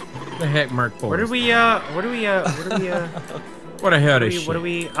 What the heck, Merc Forest? Where do we What the hell is shit? what do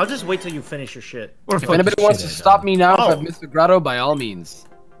we I'll just wait till you finish your shit. Where the If fuck anybody is wants shit to at, stop dog? me now Oh. if I've missed the grotto, by all means.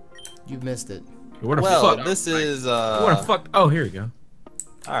 You missed it. Where the Well, fuck? this is Where the fuck? Oh, here we go.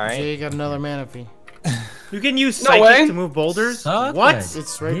 Alright. Jay got another Manaphy. You can use No psychic way. to move boulders. Suck What? it.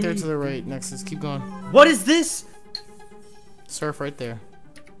 It's right there to the right, Nexus. Keep going. What is this? Surf right there.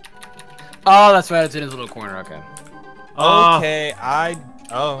 Oh, that's right. It's in his little corner. Okay. Okay,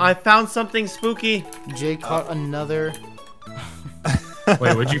 Oh. I found something spooky. Jay caught another. Wait,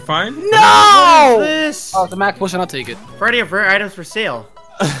 what'd you find? What is this? Oh, the Mac pushing. I'll take it. Variety of rare items for sale.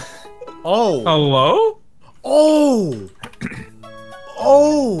 Oh. Hello? Oh.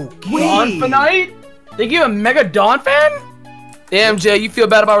 Oh. Dawn Fanite? They give a Mega Dawn fan? Damn, Jay, you feel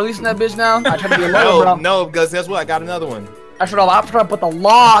bad about releasing that bitch now? I tried to be a lawyer, bro. No, because guess what? I got another one. I tried to put the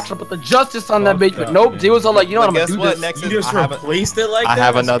law, I tried to put the justice on that bitch, but nope. Jay was all like, you know what, I'm But gonna guess do what? this. Next You is just I have a, replaced it like I that?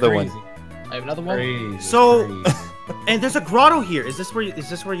 have That's another crazy. one. I have another one. Crazy. So- crazy. And there's a grotto here. Is this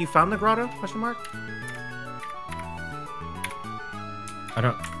where you found the grotto? Question mark. I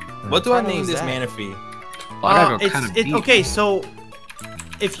don't. What do I What name was this that? Manaphy? Well, I gotta go kind of deep. Okay, so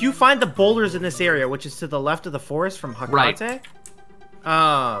if you find the boulders in this area, which is to the left of the forest from Hakate,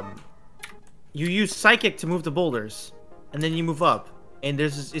 you use psychic to move the boulders, and then you move up, and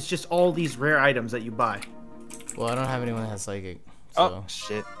it's just all these rare items that you buy. Well, I don't have anyone that has psychic. So. Oh,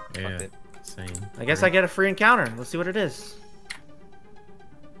 shit. Yeah. Fucked it. Same. I guess I get a free encounter. Let's see what it is.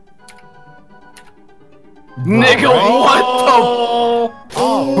 Nigga, what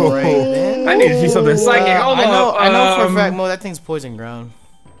All right, then. I need to see something psychic. Hold I know. up. I know for a fact, Mo, that thing's poison ground.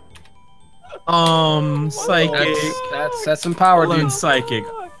 Psychic. That's some power, Learn dude. psychic.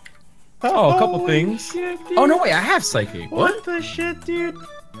 Oh, a couple things. Oh no, wait, I have psychic. What? the shit, dude?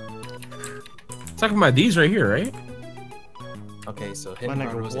 Talking about these right here, right? Okay, so My hidden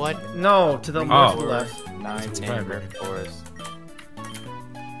nigga, grottos what? and No, to the more to the Oh. left. 9, 10, Right, River right. Forest.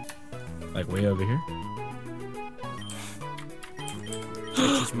 Like way over here.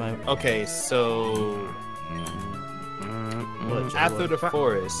 Teach my. Okay, so after the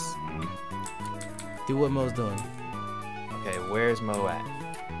forest. Do what Mo's doing. Okay, where's Mo at?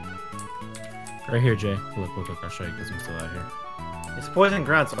 Right here, Jay. Look, I'll show you because I'm still out here. It's poison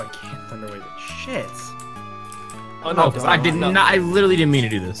ground, so I can't thunderwave it. Shit. Oh Oh, I did not. I literally didn't mean to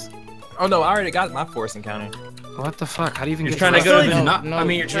do this. Oh no, I already got my forest encounter. What the fuck? How do you even You're get trying to that? go to the. No, Not, I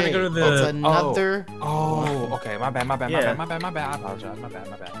mean, you're trying to go to Jay, It's the. another. Oh, okay, my bad. Yeah. I apologize. My bad.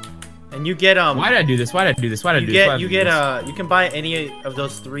 And you get Why did I do this? Why did I do this? Why did I you do this? Why get did I you do get this? you can buy any of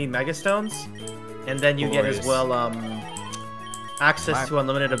those 3 mega stones, and then you get as Glorious. well access to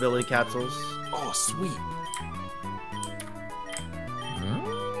unlimited ability capsules. Oh, sweet.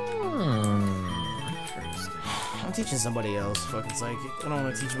 I'm teaching somebody else fucking psychic. I don't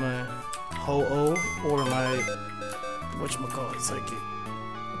want to teach my Ho-Oh or my whatchamacallit psychic.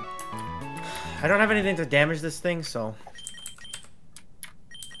 I don't have anything to damage this thing, so.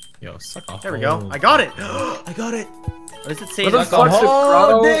 Yo, suck a There we go. I got it. I got it. What does it say? What the Suck a fuck's the Oh,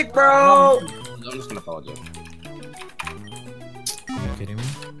 grotto? dick, bro! I'm just gonna follow you. Are you kidding me?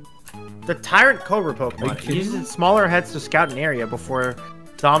 The Tyrant Cobra Are Pokemon. you It kidding uses me? its smaller heads to scout an area before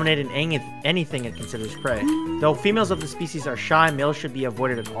dominating anything it considers prey. Though females of the species are shy, males should be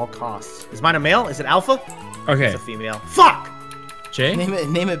avoided at all costs. Is mine a male? Is it alpha? Okay, It's a female. Fuck! Jay? Name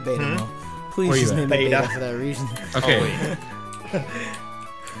it Beta. Mo. Please Where you just at? name it Beta Beta. for that reason. Okay,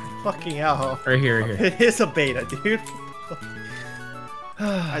 Fucking hell. right here, right here. It is a beta, dude.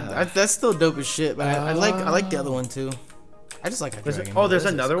 That's still dope as shit, but I like the other one too. I just like There's Hydreigon. oh, there's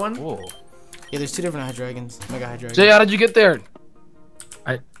another one? Cool. Yeah, there's 2 different Hydreigons. Mega Hydreigon. Jay, how did you get there?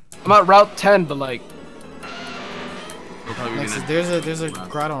 I- I'm at Route 10, but like, Next is, there's a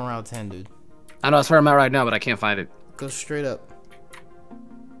grotto on Route 10, dude. I know that's where I'm at right now, but I can't find it. Go straight up.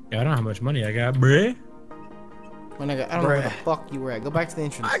 Yeah, I don't know how much money I got, bruh. I don't know where the fuck you were at. Go back to the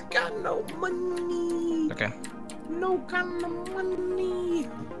entrance. got no money. Okay. No kind of money.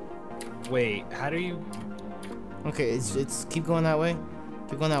 Wait, how do you? Okay, it's keep going that way.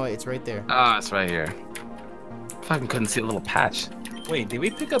 Keep going that way. It's right there. Ah, it's right here. Fucking couldn't see a little patch. Wait, did we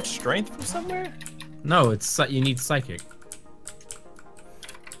pick up strength from somewhere? No, it's you need psychic.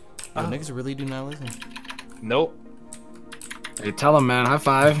 Yo, niggas really do not listen. Nope. Hey, tell him, man. High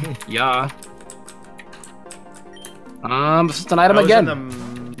five. Yeah. This is an item again.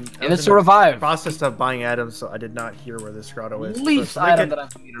 And it's to revive. Process of buying items, so I did not hear where this grotto is. Least So item that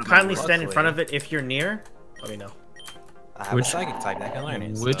I've needed. kindly stand in front of it if you're near. Let me know. I have Which- a psychic type that can learn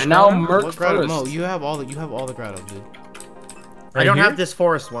it. so- which- And now Grotto? Merc What grotto? first. Mo, you have all the grottos, dude. I don't here? have this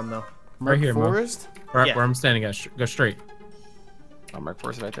forest one though. Right here, Mo. Forest? Right Yeah. where I'm standing at. Go straight. Oh, Merc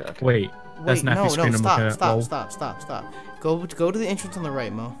first right there. Okay. Wait, that's Wait, not no, the screen I'm stop, looking at. stop, Lol. stop. Go to the entrance on the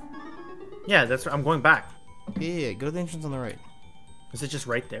right, Mo. Yeah, that's. I'm going back. Yeah, go to the entrance on the right. Is it just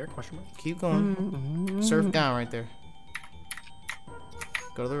right there? Question mark. Keep going. Surf down right there.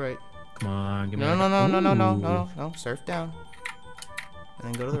 Go to the right. Come on, give me No, a- no, no, no, no, no, Ooh. no, no. Surf down.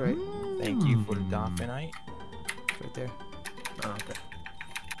 And then go to the right. Thank you for the Dolphinite. It's right there. Oh, okay.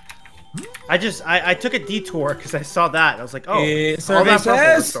 I took a detour because I saw that. I was like, oh, It all that from the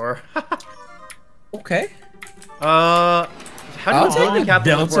services. store. Okay. How I'll do take ability the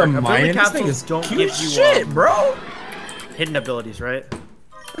capsules Delta work? Mine. Ability This thing capsules is don't cute give as you shit, bro. hidden abilities, right?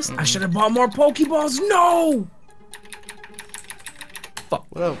 I should have bought more Pokeballs. No.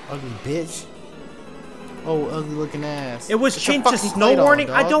 What up, ugly bitch? Oh, ugly looking ass. It was It's a changed to fucking snow Claydol, warning.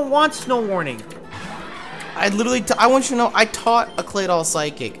 I dog. don't want snow warning. I literally, I want you to know, I taught a Claydol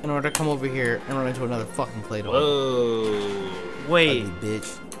psychic in order to come over here and run into another fucking Claydol. Whoa. Wait, Ugly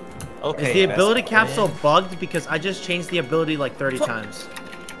bitch. Okay. is the that's ability fine. capsule bugged because I just changed the ability like 30 times?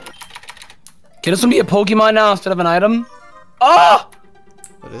 Can this one be a Pokemon now instead of an item? Oh!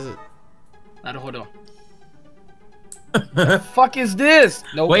 What is it? Hold on. The fuck is this?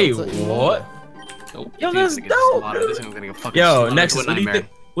 Nope. Wait, It's a- what? Nope. Yo, Dude, that's this thing is dope, slaughtered. dude. This thing's gonna get fucking Yo, slaughtered Nexus, to a what do you nightmare.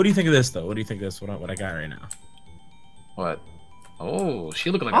 think? What do you think of this though? What do you think of this? What I got right now? What? Oh, she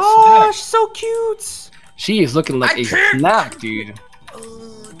looking like a Oh, snack. she's so cute. She is looking like a snack, dude.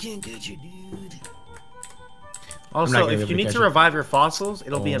 Also, gonna be if able you to need catch to it. revive your fossils,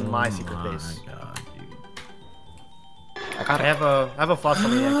 it'll be in my Oh secret my base. God, dude. I I have a fossil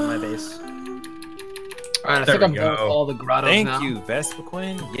maniac in my base. Alright, I There think I'm we done with go. all the grottos Thank now. you,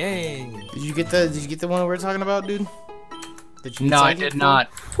 Vespiquen. Yay. Did you get the one we were talking about, dude? Did you need No, I psychic did for? not.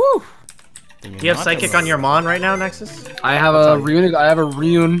 Whew. Then Do you're you have not psychic the on your Mon right now, Nexus? I have a rune. I have a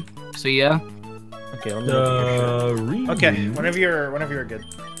rune. So yeah. Okay, let me look at your shit. Okay, whenever you're good.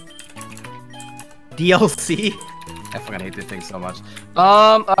 DLC. I fucking hate this thing so much.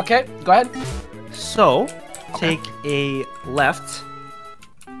 Okay, go ahead. So, take a left.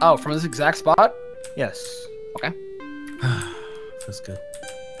 Oh, from this exact spot? Yes. Okay. That's good.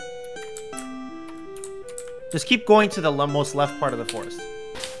 Just keep going to the most left part of the forest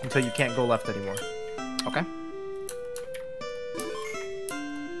until you can't go left anymore. Okay.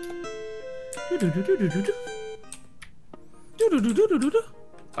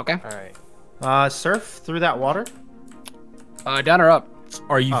 Okay. Alright. Surf through that water. Down or up?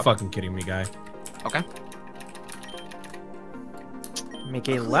 Are you Up. fucking kidding me, guy? Okay. Make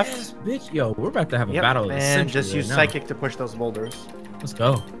a left. Bitch, yo, we're about to have a Yep, battle of the and century just right use now. psychic to push those boulders. Let's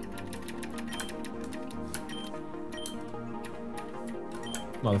go.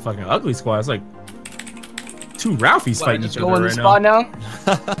 Motherfucking ugly squad. It's like two Ralphies What, I fighting just each go other in right the spot now.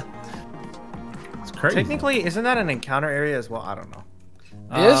 now? It's crazy. Technically, isn't that an encounter area as well? I don't know.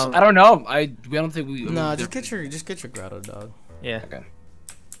 This? I don't know. We don't think we. No, just get your grotto, dog. Yeah. Okay.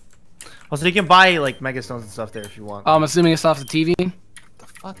 Also, you can buy like mega stones and stuff there if you want. I'm assuming it's off the TV. The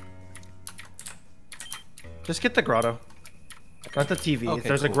fuck? Just get the grotto. Not the TV. Okay,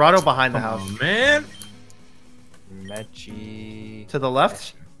 There's a cool. grotto behind the Come house. on, man. Mechi. To the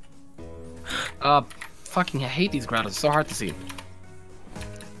left. Fucking I hate these grottos. It's so hard to see.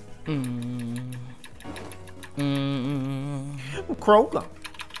 Kroga.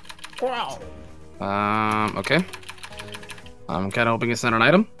 Okay. I'm kind of hoping it's not an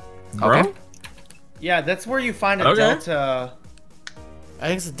item. Bro? Okay. Yeah, that's where you find a Okay. delta. I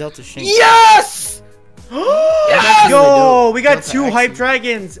think it's a Delta Shank. Yes! Yo, we got Delta 2 X. hype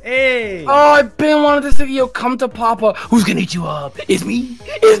dragons. Hey. Oh, I've been wanting to say, yo, come to Papa. Who's gonna eat you up? It's me.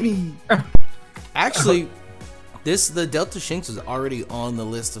 It's me. Actually, the Delta Shanks was already on the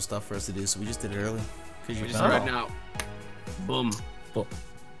list of stuff for us to do, so we just did it early. Cause you Just found right it. now. Boom. I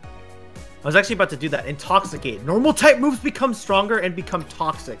was actually about to do that. Intoxicate. Normal type moves become stronger and become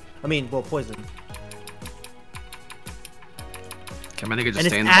toxic. I mean, well, poison. Can my nigga just And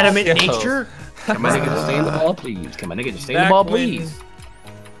it's stay in the adamant Yo. nature. ball? Can my nigga just stay in the ball, please? Can my nigga just stay in the ball, please?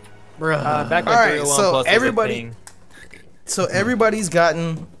 Bruh. Back when Alright, 301 so plus was a everybody- thing. So everybody's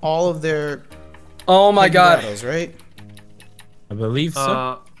gotten all of their Oh my god. grottos, right? I believe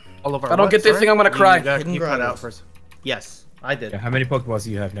so. All of our If I don't what? get this Sorry? thing, I'm gonna cry. Hidden You cut grottos. out first. Yes, I did. Yeah, how many Pokeballs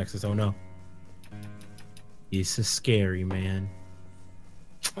do you have, Nexus? Oh no. This is scary, man.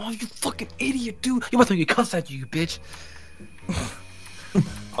 Oh, you fucking idiot, dude. You must have you cuss at you bitch.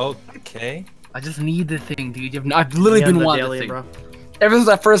 Okay. I just need the thing, dude. I've literally Yeah, been the wanting the daily, thing. bro. Ever since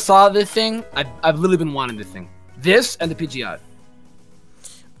I first saw this thing, I've literally been wanting this thing. This and the PGI.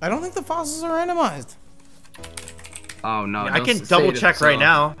 I don't think the fossils are randomized. Oh no. I don't can say double this, check right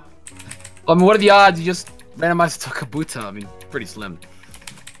now. I mean, what are the odds you just randomized to Kabuto? I mean, pretty slim.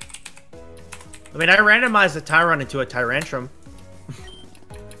 I mean, I randomized a Tyron into a Tyrantrum.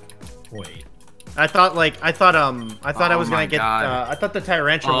 Wait. I thought I Oh was my gonna get. God. I thought the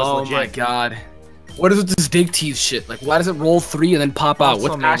Tyrantrum Oh was legit. my god. What is with this dig tease shit? Like, why does it roll 3 and then pop out?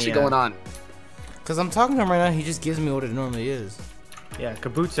 What's Also actually Mania. going on? Cause I'm talking to him right now, he just gives me what it normally is. Yeah,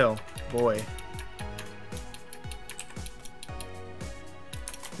 Kabuto, boy.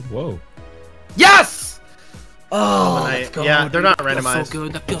 Whoa. Yes! Oh, Almanite. let's go, Yeah, they're dude. not That feels randomized. So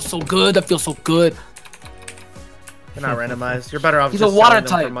good. That feels so good. That feels so good. They're not randomized. You're better off He's just a water selling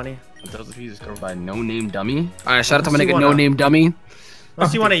them for type. money. Those of you just covered by No Name Dummy. All right, shout out to my Unless you nigga wanna- No Name Dummy.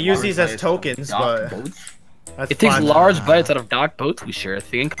 Unless you want to use Water these as types, tokens, dock but boats. that's It takes fine. large bites out of dock boats. We share a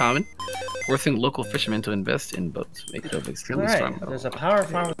thing in common. Forcing local fishermen to invest in boats. Make it extremely strong. Alright, there's a power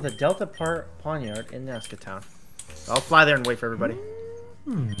farm with a Delta pawn yard in Nazca Town. I'll fly there and wait for everybody.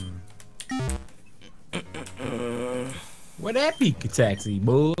 What that Pika taxi,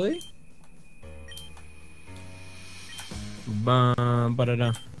 boy? Bum,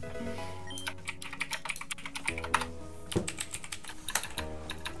 ba-da-da.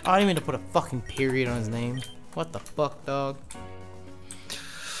 I didn't mean to put a fucking period on his name. What the fuck, dog?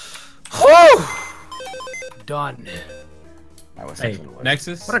 Whew! Done. That was Hey, excellent work.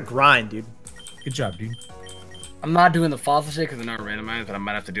 Nexus. What a grind, dude. Good job, dude. I'm not doing the fossil shit because they're not randomized, but I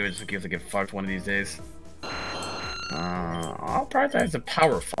might have to do it just in case I get fucked one of these days. I'll prioritize the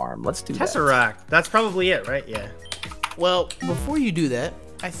power farm. Let's do that. Tesseract. That's probably it, right? Yeah. Well, before you do that,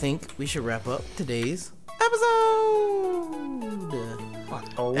 I think we should wrap up today's episode.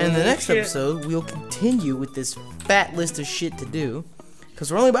 Oh, And the next shit. episode, we'll continue with this fat list of shit to do,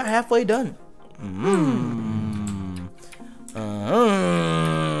 because we're only about halfway done.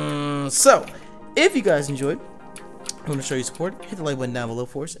 So, if you guys enjoyed, I want to show you support, hit the like button down below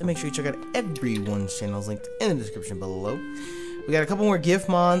for us, and make sure you check out everyone's channels linked in the description below. We got a couple more gift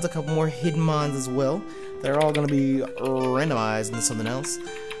mons, a couple more hidden mons as well. They're all going to be randomized into something else.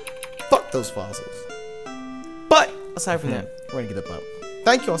 Fuck those fossils. But, aside from that, we're going to get up out.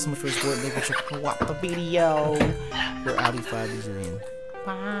 Thank you all so much for your support. Make sure to watch the video. We're outie 5 in.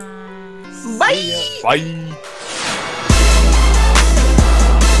 Bye. Bye.